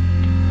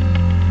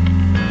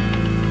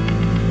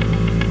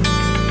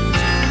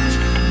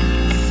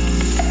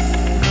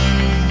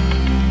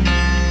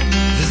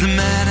 There's a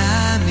man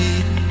I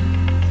meet,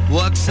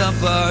 walks up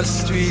our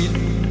street.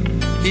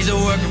 He's a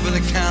worker for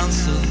the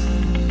council,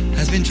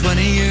 has been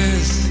 20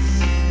 years.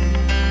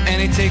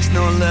 And he takes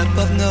no lip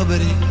of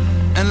nobody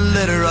and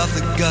litter off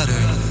the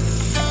gutter.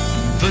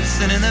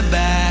 Puts it in the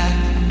bag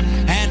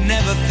and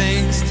never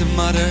thinks to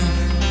mutter.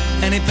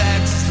 And he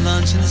packs his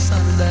lunch in the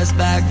Sunday's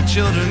bag. The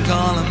children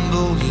call him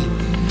Boogie.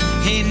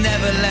 He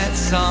never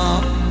lets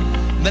on,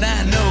 but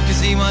I know 'cause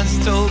he once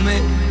told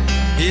me.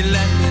 He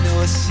let me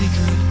know a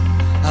secret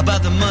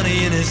about the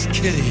money in his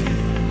kitty.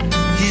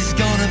 He's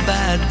gonna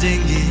buy a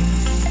dinghy,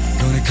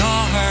 gonna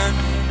call her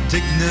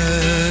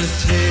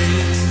Dignity.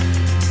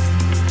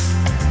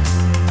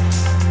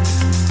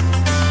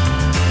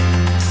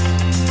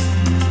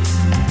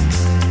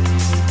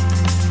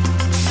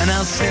 And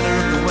I'll sail her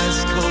up the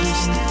west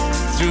coast,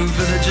 through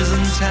villages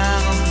and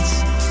towns.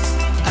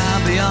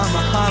 I'll be on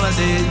my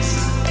holidays,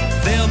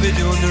 they'll be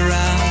doing the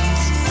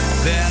rounds.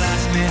 They'll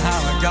ask me how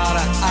I got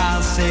it,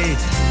 I'll say,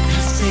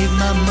 I saved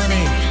my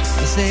money.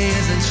 I say,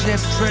 isn't she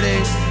pretty?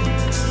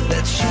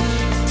 That ship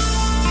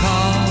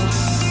called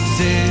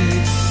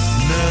Dignity.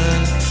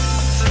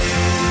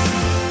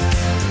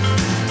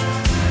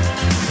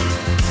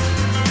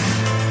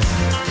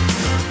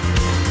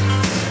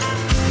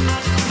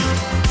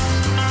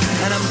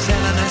 And I'm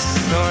telling this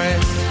story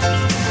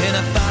in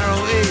a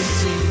faraway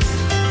sea,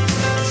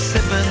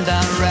 sipping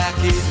down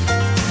raki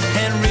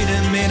and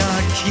reading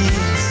Maynard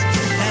Keynes.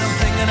 And I'm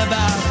thinking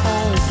about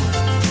home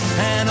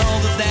and all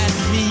that that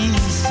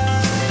means,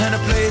 and a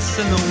place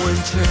in the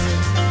winter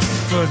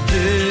for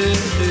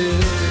dignity.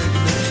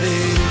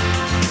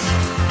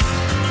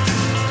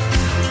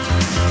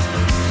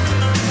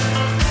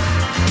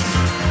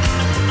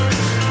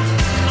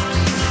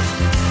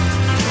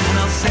 And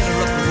I'll sail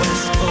her up the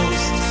west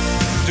coast,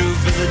 through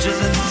villages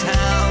and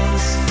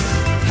towns.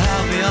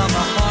 I'll be on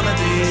my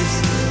holidays,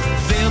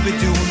 they'll be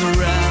doing the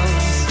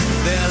rounds.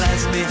 They'll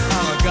ask me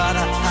how I got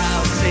it,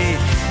 I'll say,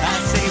 I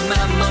saved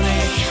my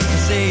money. I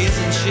say,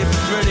 isn't she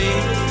pretty?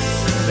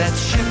 That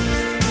ship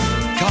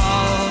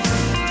called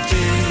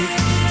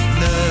Dignity.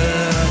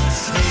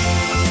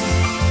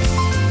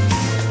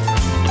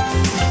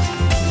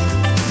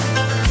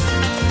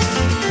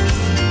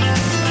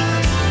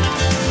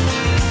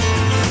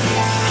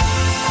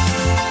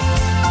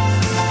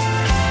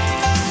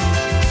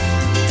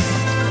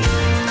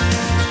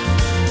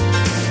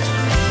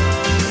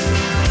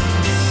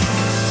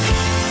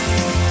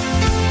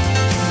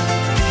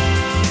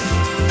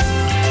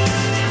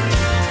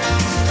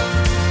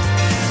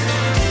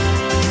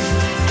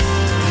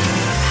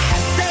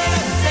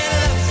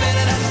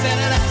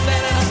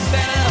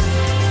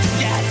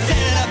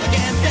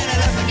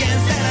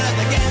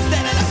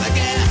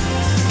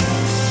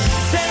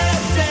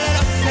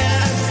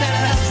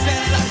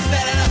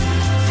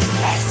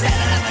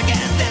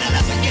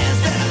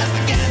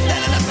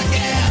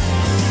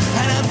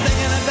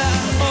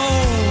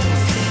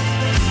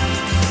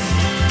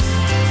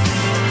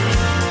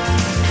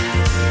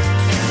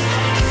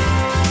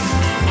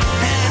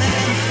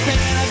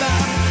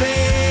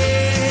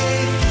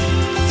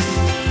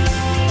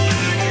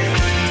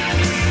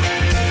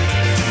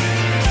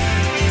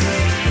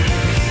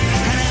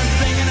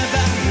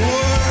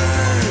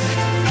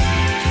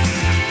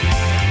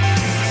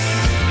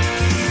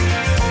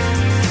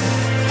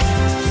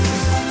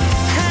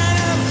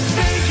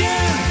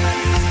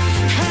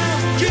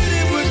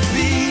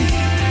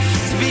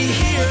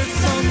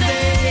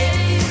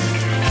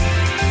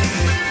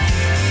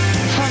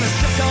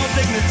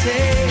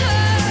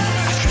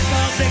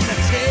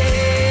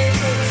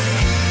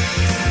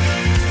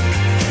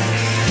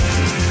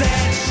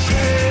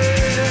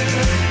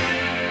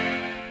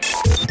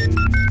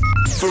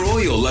 For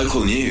all your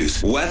local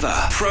news, weather,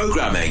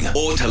 programming,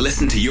 or to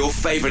listen to your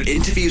favourite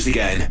interviews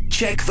again,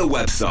 check the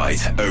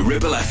website at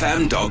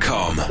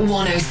ribblefm.com.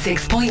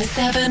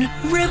 106.7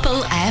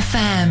 Ribble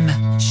FM.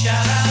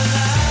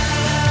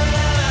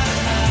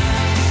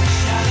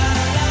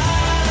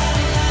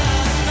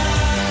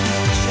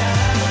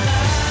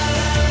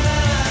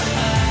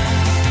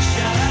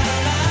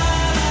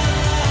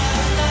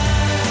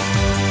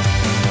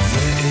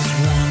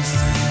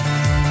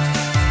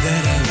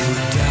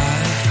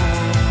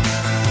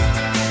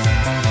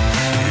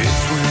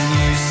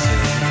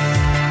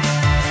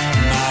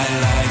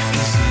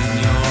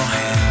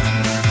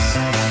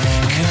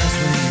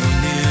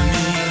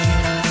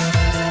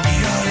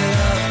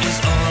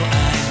 All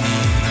I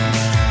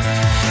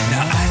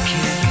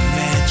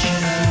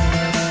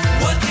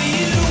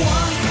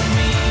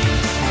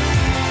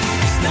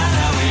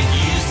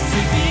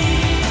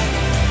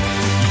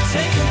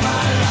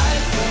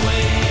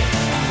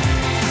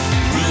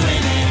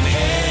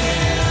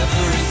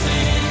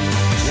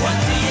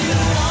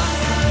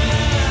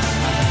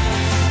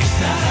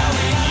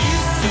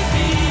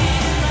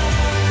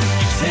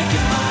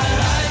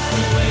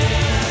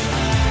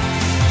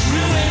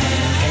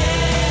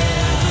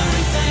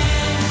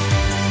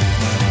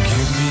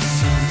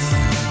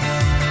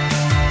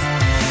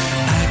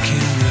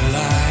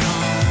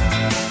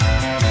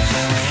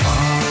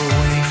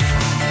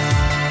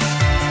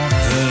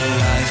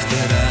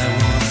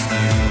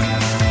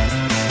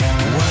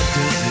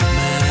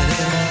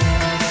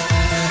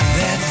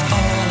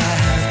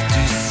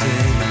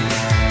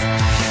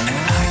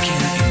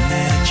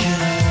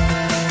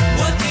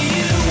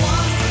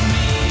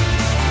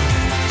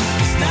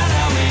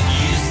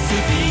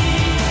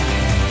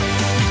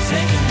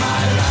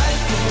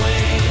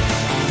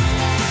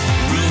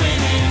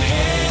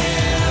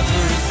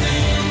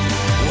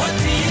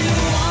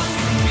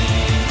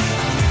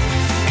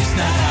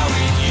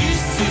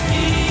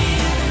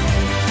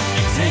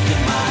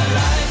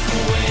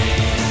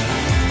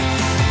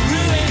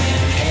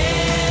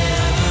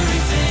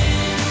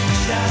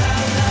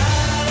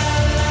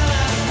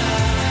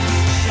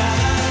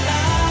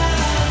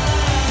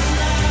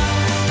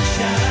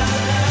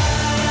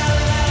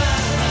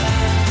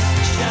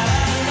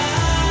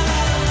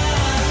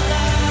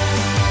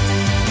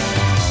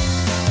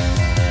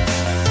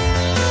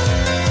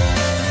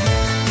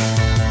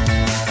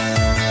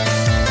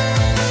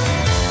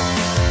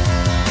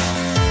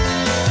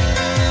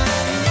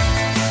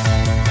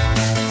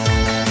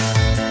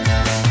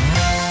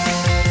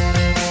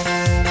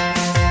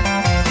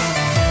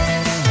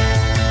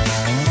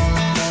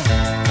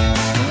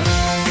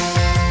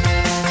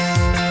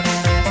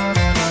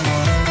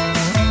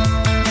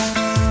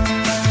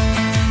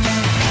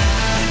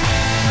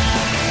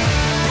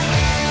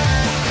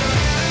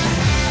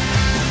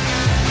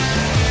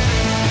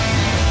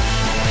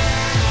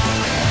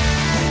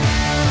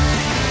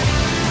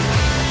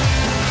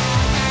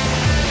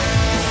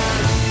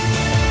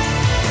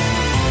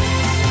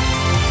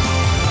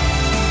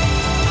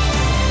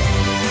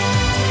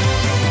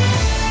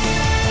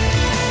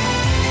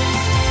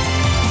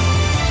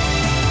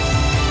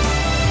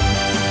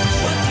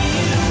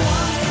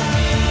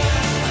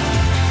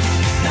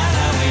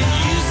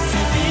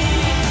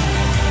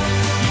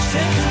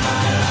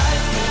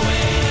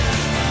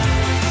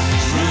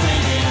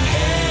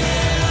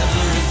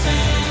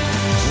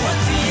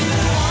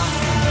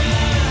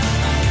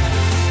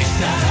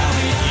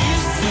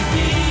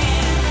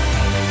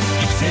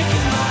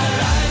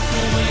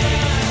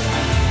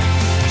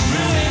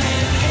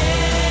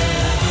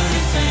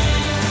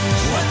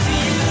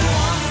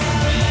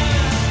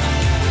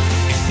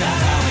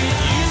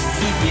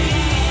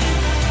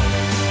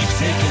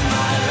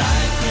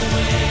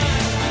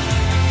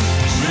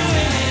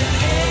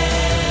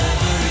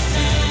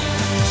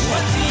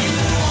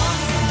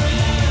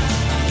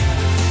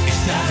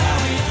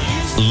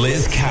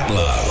Liz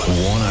Catlow,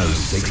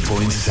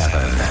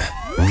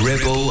 106.7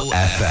 Ribble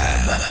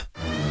FM.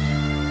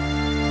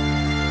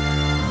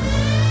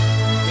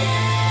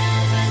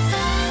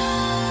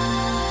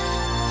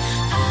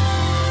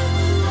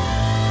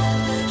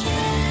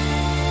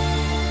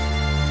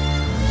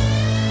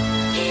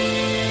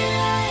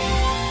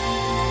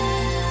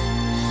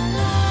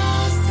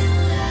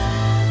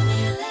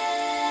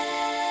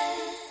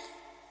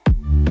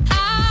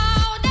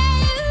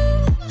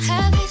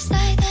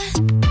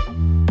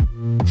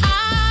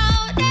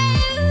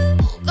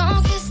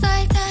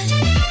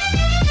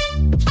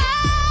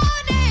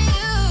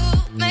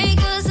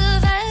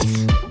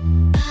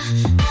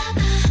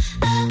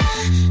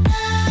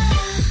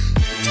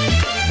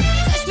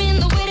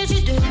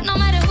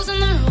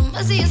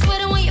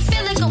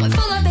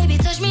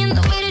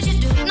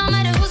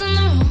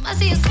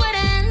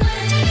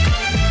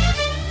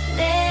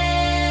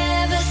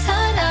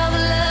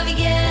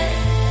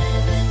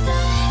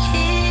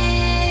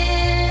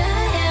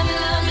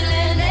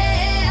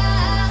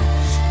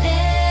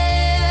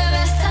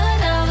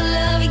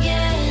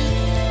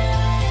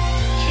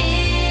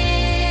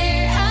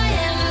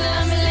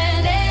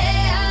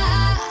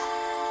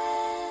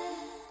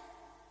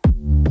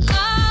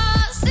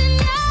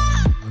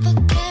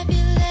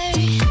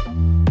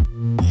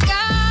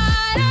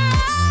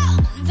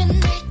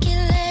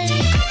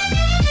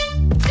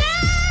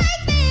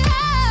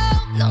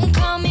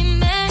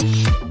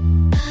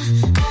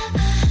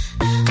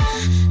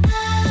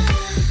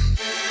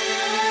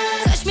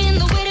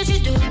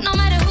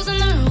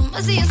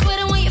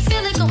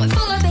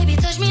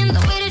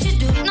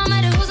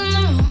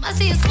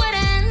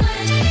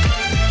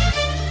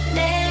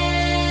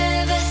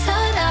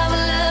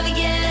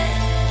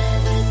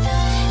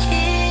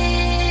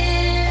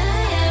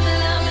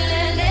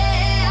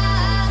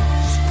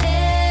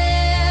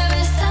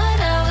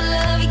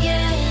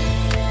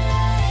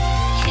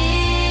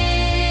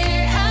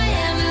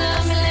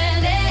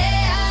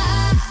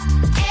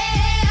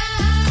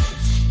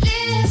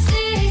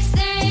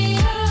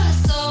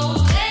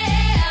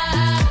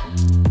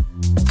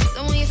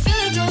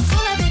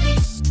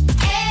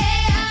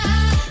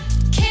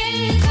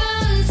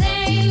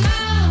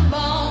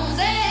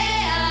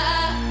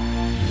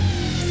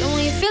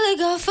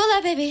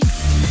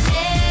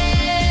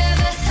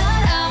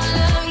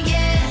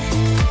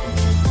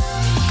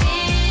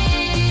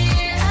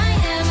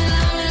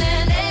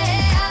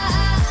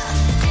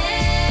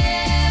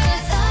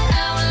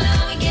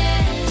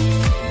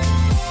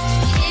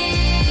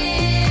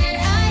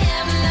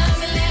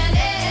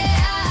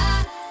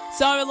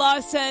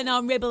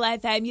 On Ribble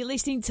FM. You're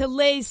listening to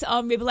Liz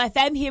on Ribble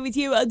FM, here with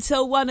you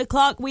until 1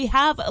 o'clock. We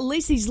have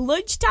Liz's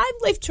lunchtime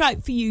lift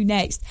track for you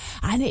next,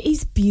 and it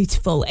is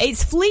beautiful.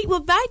 It's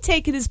Fleetwood Mac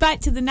taking us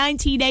back to the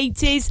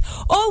 1980s.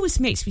 Always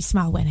makes me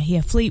smile when I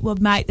hear Fleetwood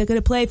Mac. They're going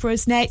to play for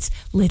us next,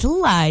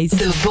 Little Lies.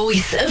 The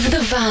voice of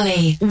the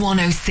valley,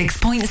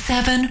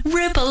 106.7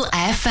 Ribble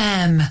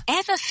FM.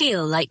 Ever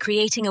feel like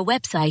creating a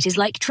website is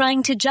like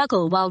trying to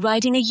juggle while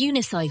riding a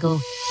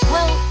unicycle?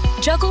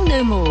 Well, juggle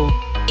no more.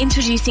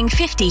 Introducing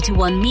 50 to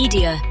 1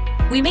 Media.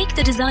 We make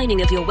the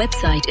designing of your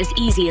website as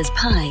easy as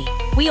pie.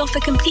 We offer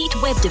complete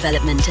web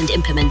development and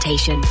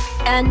implementation.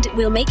 And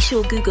we'll make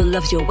sure Google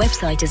loves your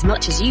website as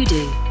much as you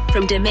do.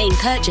 From domain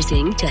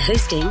purchasing to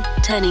hosting,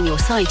 turning your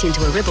site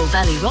into a Ribble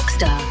Valley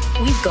rockstar,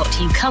 we've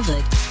got you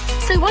covered.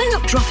 So why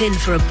not drop in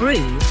for a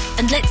brew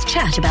and let's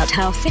chat about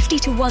how 50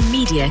 to 1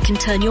 Media can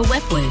turn your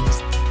web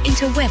woes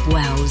into web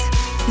wows.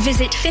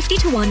 Visit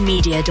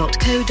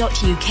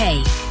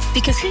 50to1media.co.uk.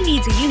 Because who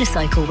needs a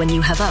unicycle when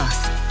you have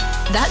us?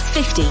 That's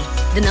 50,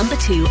 the number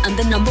 2 and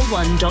the number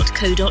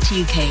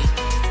 1.co.uk.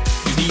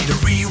 You need a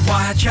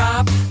rewire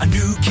job, a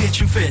new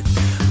kitchen fit,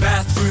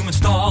 bathroom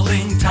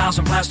installing, tiles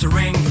and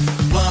plastering,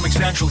 plumbing,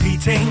 central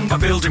heating, a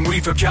building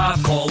refurb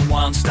job. Call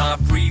One Stop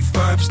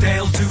Refurbs,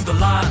 Dale to the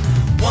lot.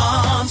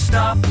 One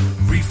Stop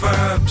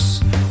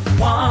Refurbs.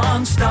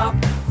 One Stop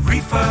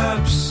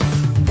Refurbs.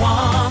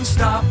 One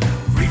Stop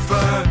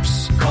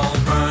Refurbs. Call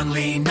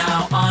Burnley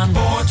now on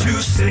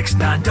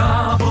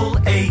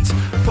 426-988.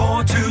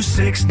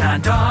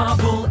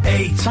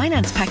 426-988.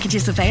 Finance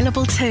packages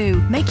available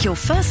too. Make your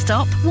first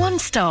stop One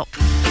Stop.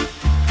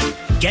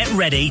 Get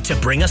ready to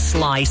bring a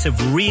slice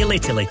of real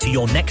Italy to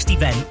your next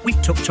event with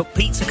Tuk Tuk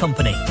Pizza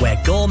Company,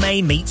 where gourmet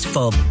meets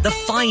fun. The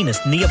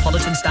finest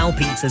Neapolitan-style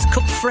pizzas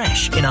cooked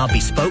fresh in our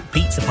bespoke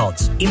pizza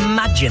pods.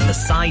 Imagine the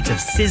sight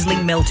of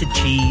sizzling melted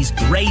cheese,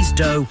 raised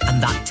dough,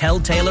 and that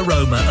telltale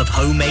aroma of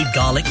homemade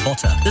garlic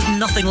butter. There's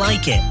nothing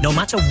like it. No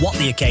matter what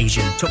the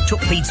occasion, Tuk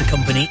Tuk Pizza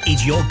Company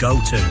is your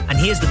go-to. And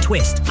here's the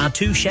twist. Our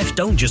 2 chefs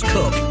don't just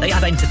cook. They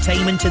have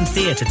entertainment and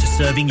theatre to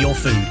serving your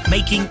food,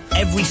 making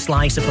every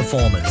slice a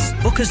performance.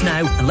 Book us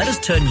now and let us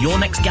turn your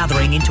next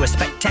gathering into a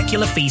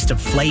spectacular feast of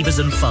flavours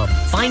and fun.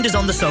 Find us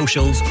on the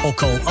socials or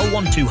call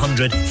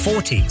 01200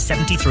 40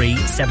 73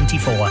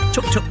 74.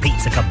 Tuk Tuk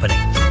Pizza Company.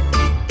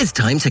 It's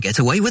time to get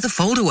away with a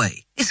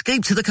foldaway.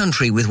 Escape to the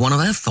country with one of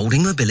our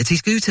folding mobility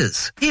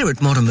scooters. Here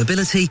at Modern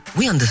Mobility,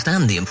 we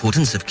understand the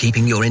importance of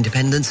keeping your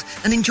independence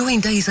and enjoying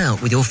days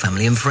out with your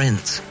family and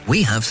friends.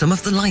 We have some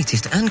of the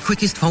lightest and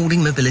quickest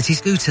folding mobility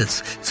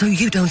scooters, so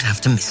you don't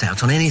have to miss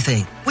out on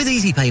anything. With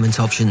easy payment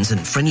options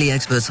and friendly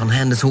experts on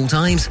hand at all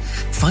times,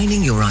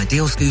 finding your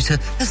ideal scooter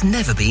has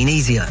never been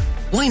easier.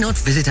 Why not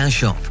visit our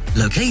shop,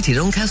 located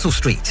on Castle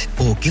Street,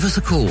 or give us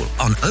a call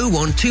on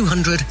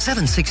 01200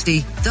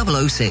 760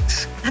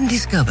 006 and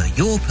discover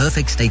your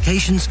perfect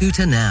staycation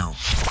scooter now.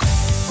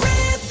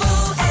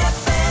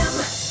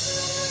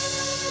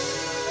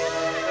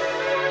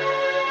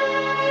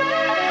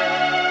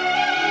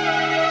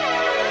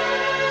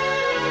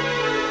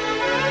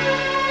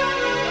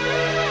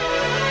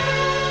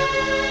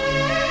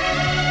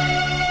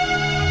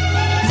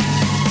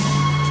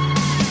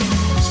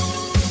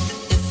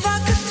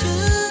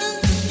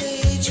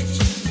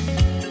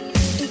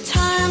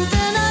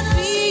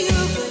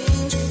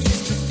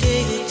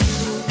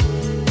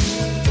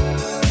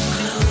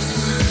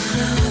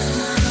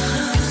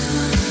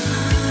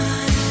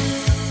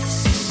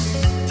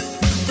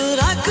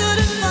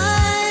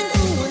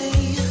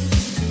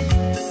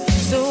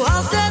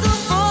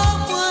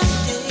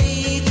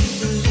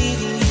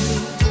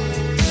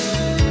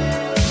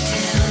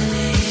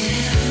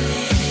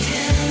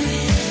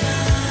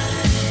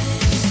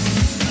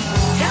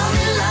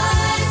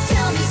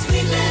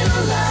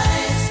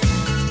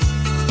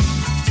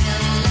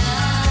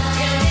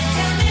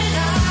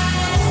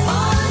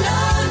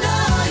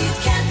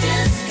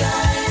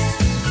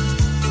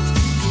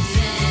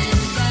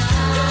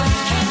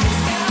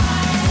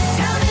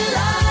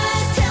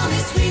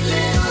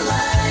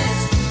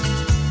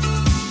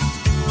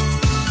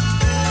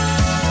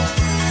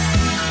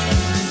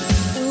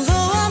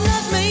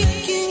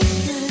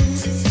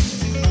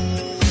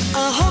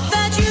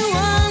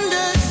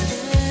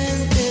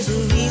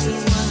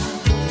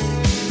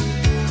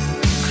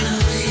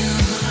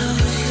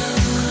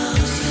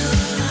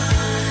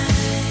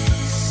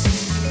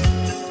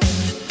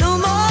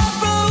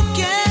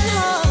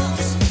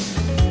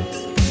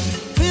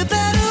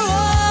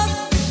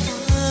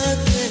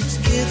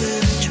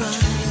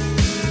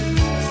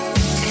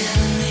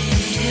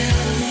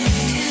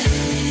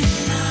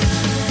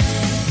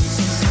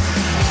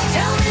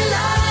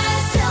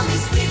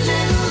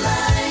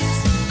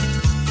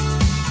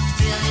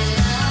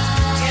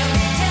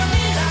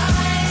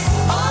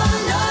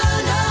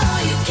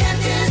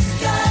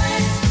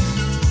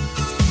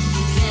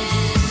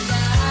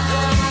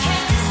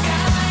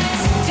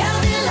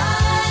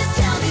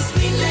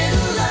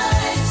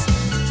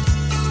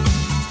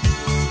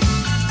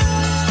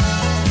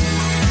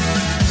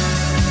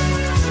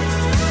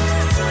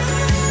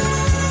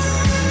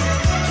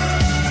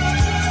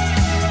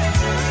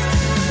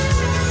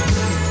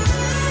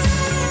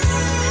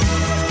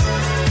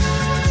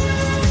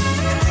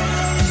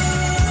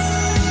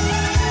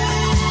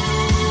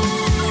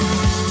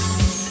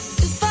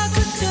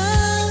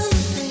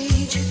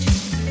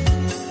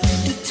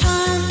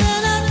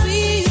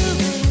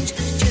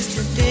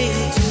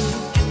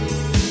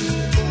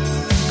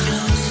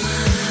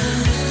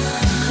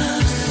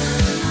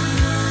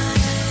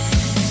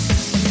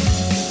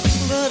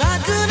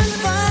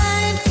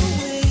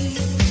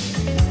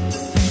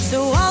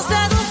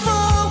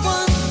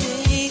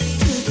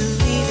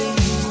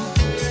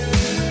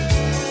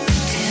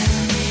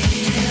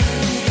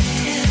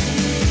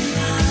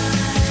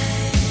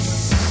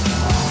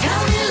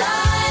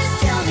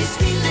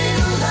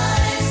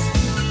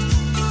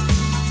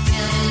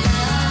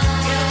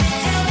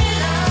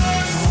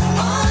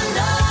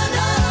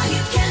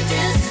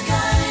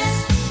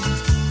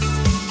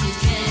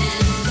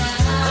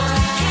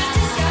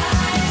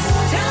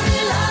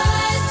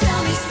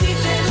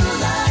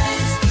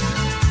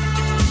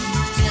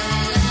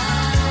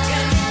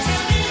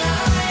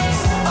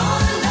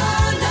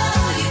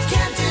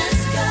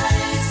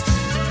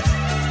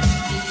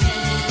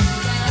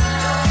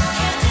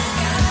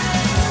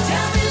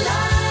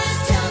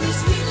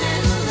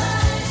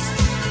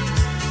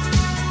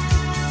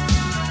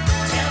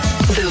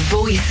 The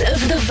voice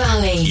of the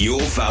valley.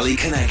 Your Valley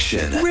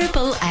Connection.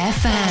 Ribble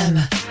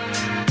FM.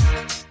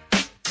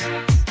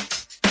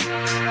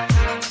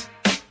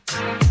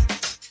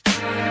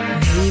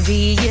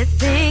 Maybe you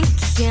think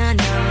you're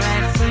not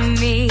right for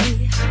me,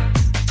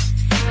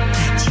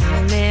 that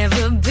you'll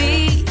never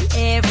be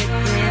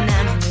everything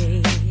I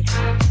need.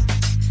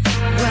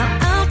 Well,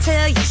 I'll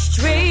tell you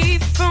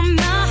straight from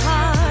my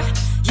heart,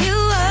 you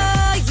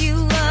are, you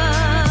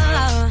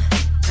are.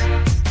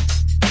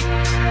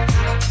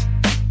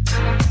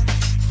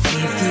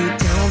 If you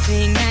don't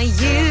think that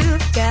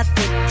you've got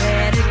the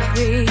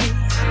pedigree,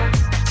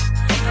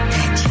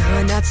 that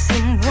you're not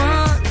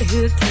someone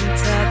who can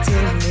talk to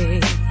me,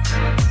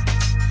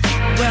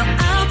 well,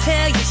 I'll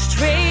tell you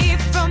straight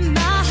from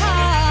my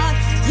heart,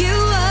 you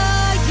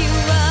are, you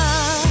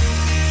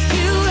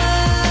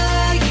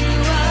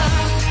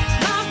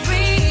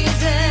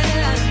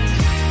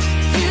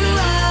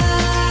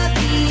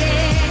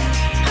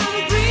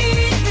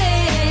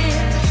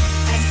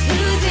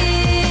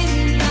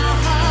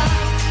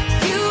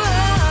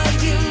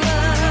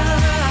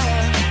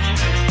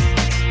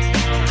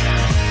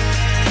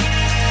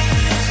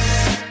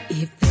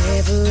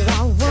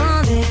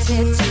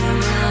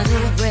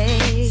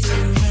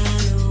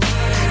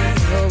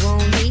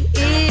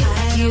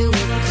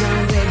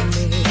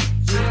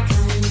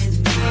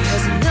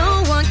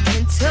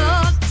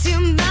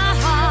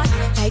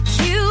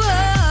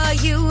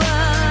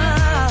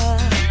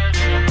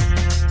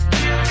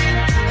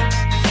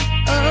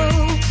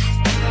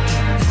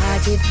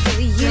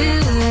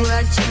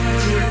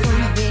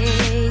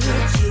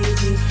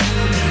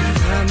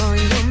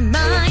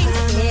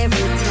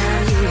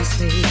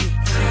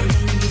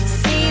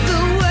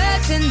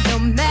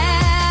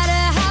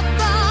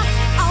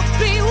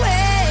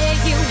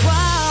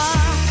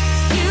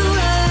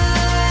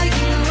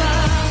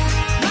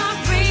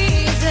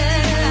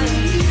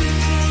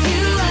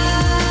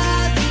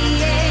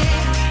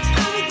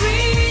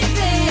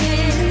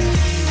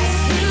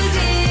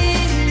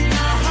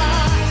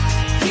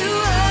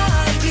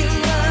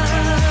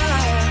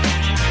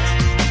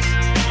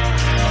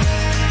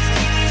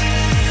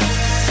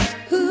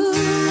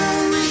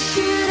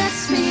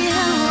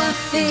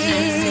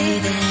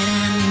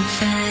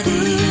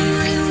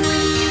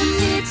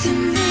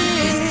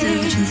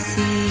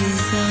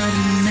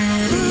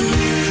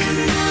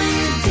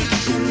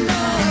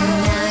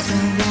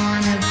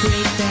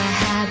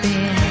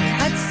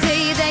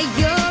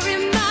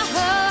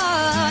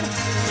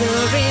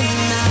shelter in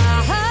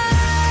my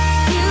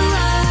heart. You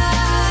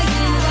are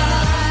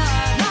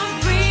my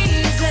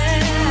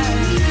reason.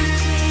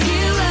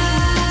 You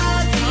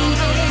are the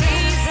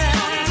reason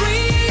I'm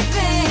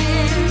breathing.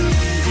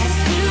 That's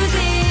who's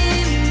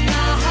in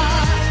my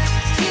heart.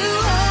 You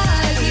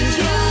are the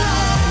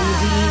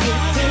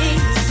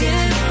things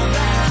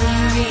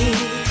around me.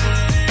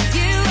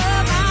 You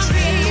are my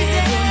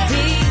reason.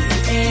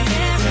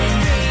 Everything.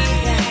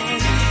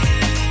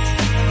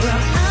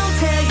 Well, I'll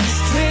tell you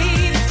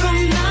straight from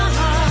my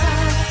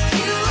heart.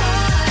 You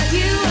are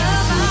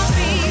my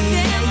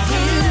reason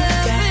for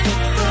loving,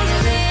 for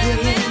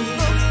living,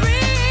 for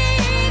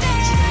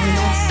breathing.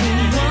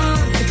 Someone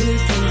who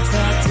can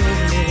talk to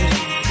me.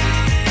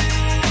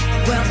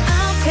 Well,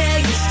 I'll tell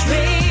you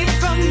straight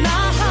from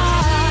my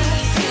heart.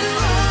 You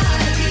are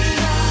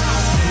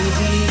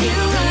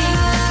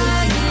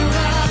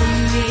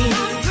me,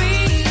 my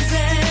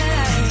reason.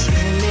 You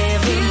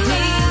live in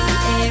me,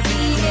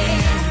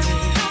 everything.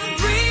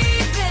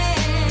 Breathing.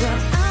 Well,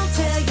 I'll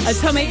tell you.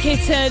 Atomic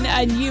Kitten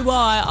and You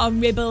Are on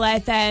Ribble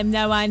FM.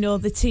 Now I know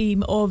the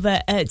team over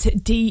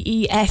at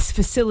DES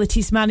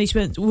Facilities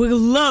Management will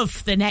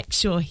love the next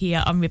show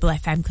here on Ribble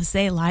FM because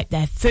they like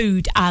their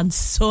food, and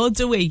so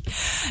do we.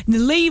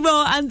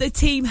 Leroy and the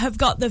team have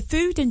got the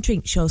food and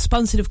drink show,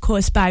 sponsored of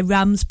course by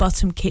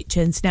Ramsbottom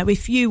Kitchens. Now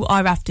if you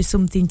are after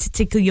something to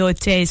tickle your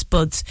taste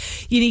buds,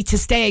 you need to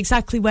stay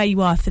exactly where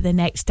you are for the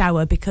next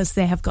hour because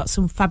they have got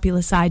some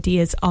fabulous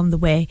ideas on the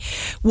way.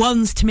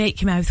 Ones to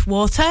make your mouth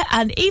water,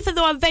 and even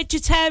though I'm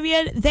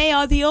vegetarian, they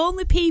are the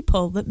only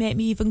people that make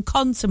me even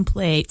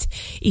contemplate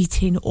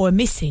eating or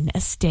missing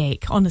a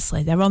steak.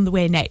 Honestly, they're on the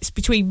way next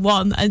between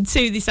 1 and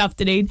 2 this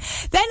afternoon.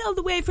 Then on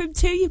the way from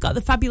 2, you've got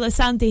the fabulous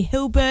Andy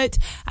Hilbert,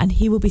 and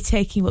he will be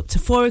taking you up to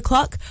 4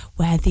 o'clock,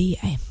 where the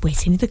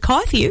waiting in the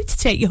car for you to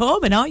take you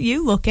home. And aren't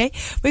you lucky?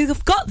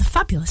 We've got the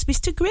fabulous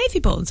Mr. Gravy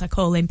Bones, I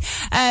call him,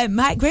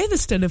 Mike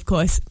Graveston, of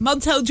course.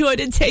 Montel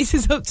Jordan takes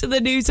us up to the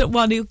news at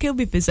 1. He'll kill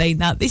me for saying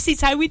that. This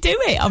is how we do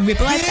it on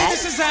Ribble FM.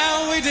 This is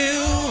how we do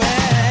it.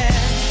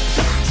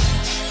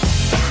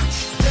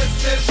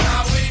 This is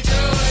how we do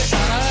it. La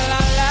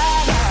la la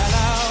la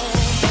la.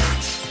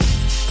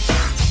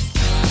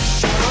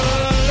 La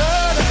la la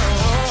la.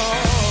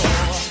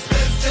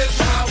 This is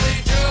how we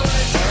do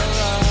it. La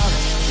la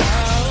la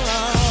la.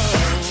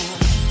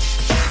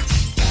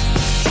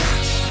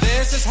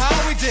 This is how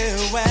we do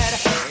it.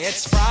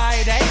 It's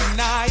Friday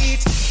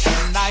night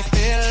and I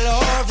feel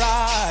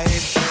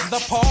alright. The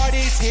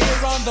party's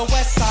here on the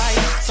west side,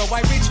 so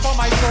I reach for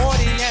my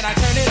 40 and I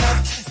turn it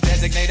up.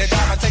 Designated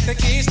driver, take the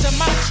keys to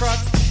my truck.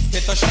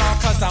 Hit the shop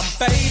cause I'm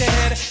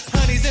faded.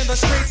 Honey's in the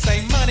streets,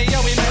 say money,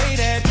 yo, we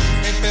made it.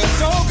 It feels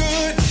so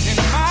good in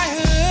my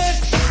hood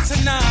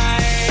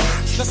tonight.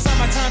 The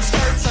summertime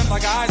skirts and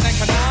the guys ain't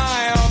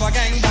canine. All the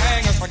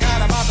gangbangers forgot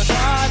about the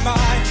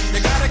drive-by.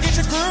 You gotta get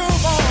your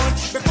groove on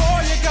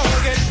before you go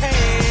get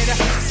paid.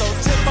 So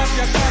tip up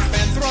your cup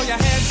and throw your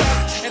hands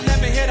up and let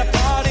me hear the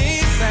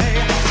party say,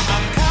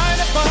 I'm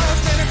kinda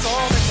buzzed and it's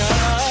all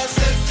because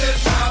this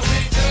is how we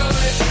do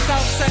it.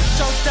 South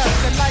Central does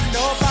it like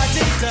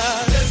nobody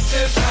does. This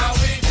is how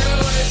we do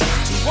it.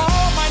 To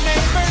all my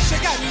neighbors, you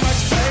got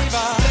much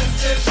flavor.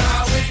 This is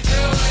how we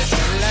do it.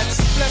 Let's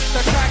flip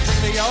the crack in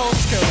the old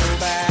school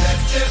bag.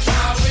 This is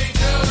how we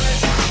do it.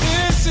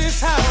 This is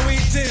how we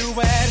do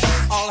it.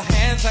 All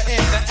hands are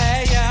in the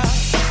air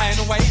and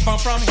wave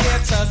from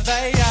here to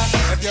there.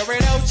 If you're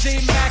an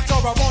OG Mac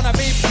or a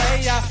wannabe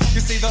player,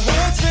 you see the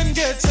hood's been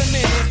good to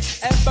me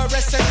ever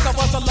since I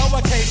was a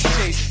lowercase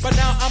G. But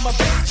now I'm a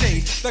big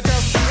G. The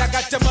girls see I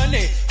got the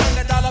money,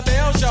 $100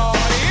 bills, y'all.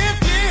 If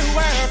you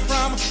were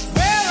from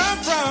where I'm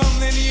from,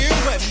 then you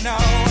would know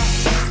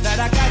that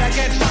I gotta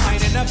get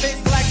mine in a big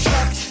black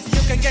truck.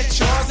 You can get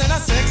yours in a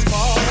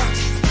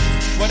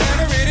 6-4.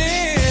 Whatever it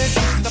is,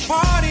 the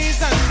party's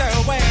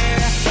underway.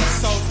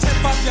 So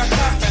tip up your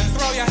cup and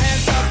throw your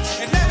hands up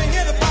and let me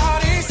hear the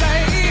party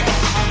say,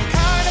 I'm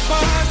kinda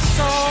buzzed,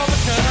 so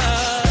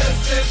because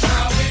this is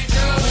how we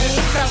do it.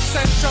 South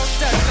Central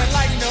does it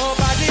like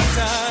nobody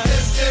does.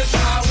 This is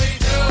how we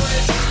do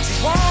it.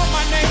 To all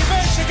my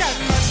neighbors, you got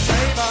much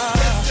flavor.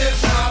 This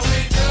is how we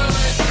do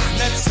it.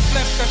 Let's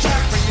flip the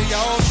track, bring the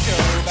old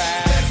school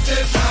back. This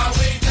is how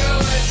we do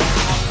it.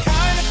 I'm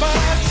kinda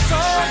buzzed, so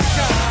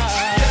because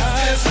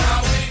this is how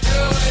we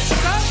do it.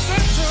 South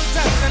Central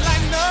does it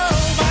like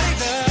nobody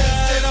does.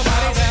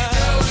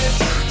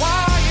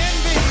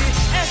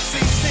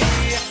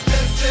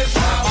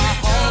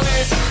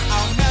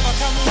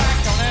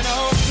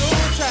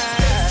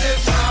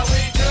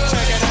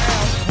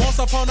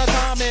 Upon a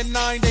time in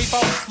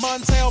 94,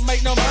 Montel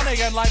make no money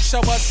and life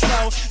show was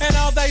slow. And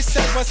all they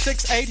said was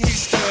 6'8" he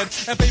stood.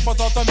 And people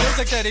thought the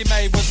music that he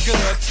made was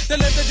good. They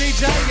lived the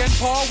DJ and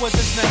Paul was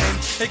his name.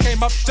 He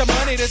came up to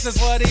money, this is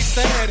what he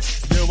said.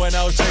 You and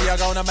OG are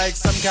gonna make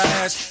some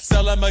cash.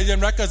 Sell 1 million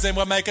records and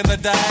we're making the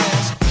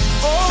dash.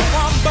 Oh,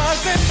 I'm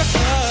buzzing the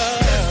club.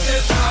 This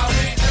is how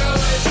we do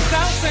it.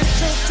 South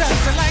Central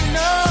does it like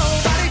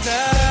nobody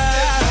does.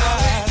 This is how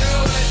we do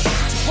it.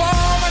 To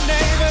all my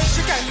neighbors,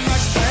 you got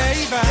much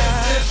flavor.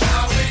 This is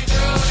how we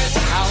do it.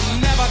 I'll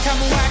come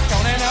whack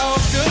on an old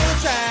school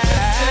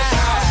track.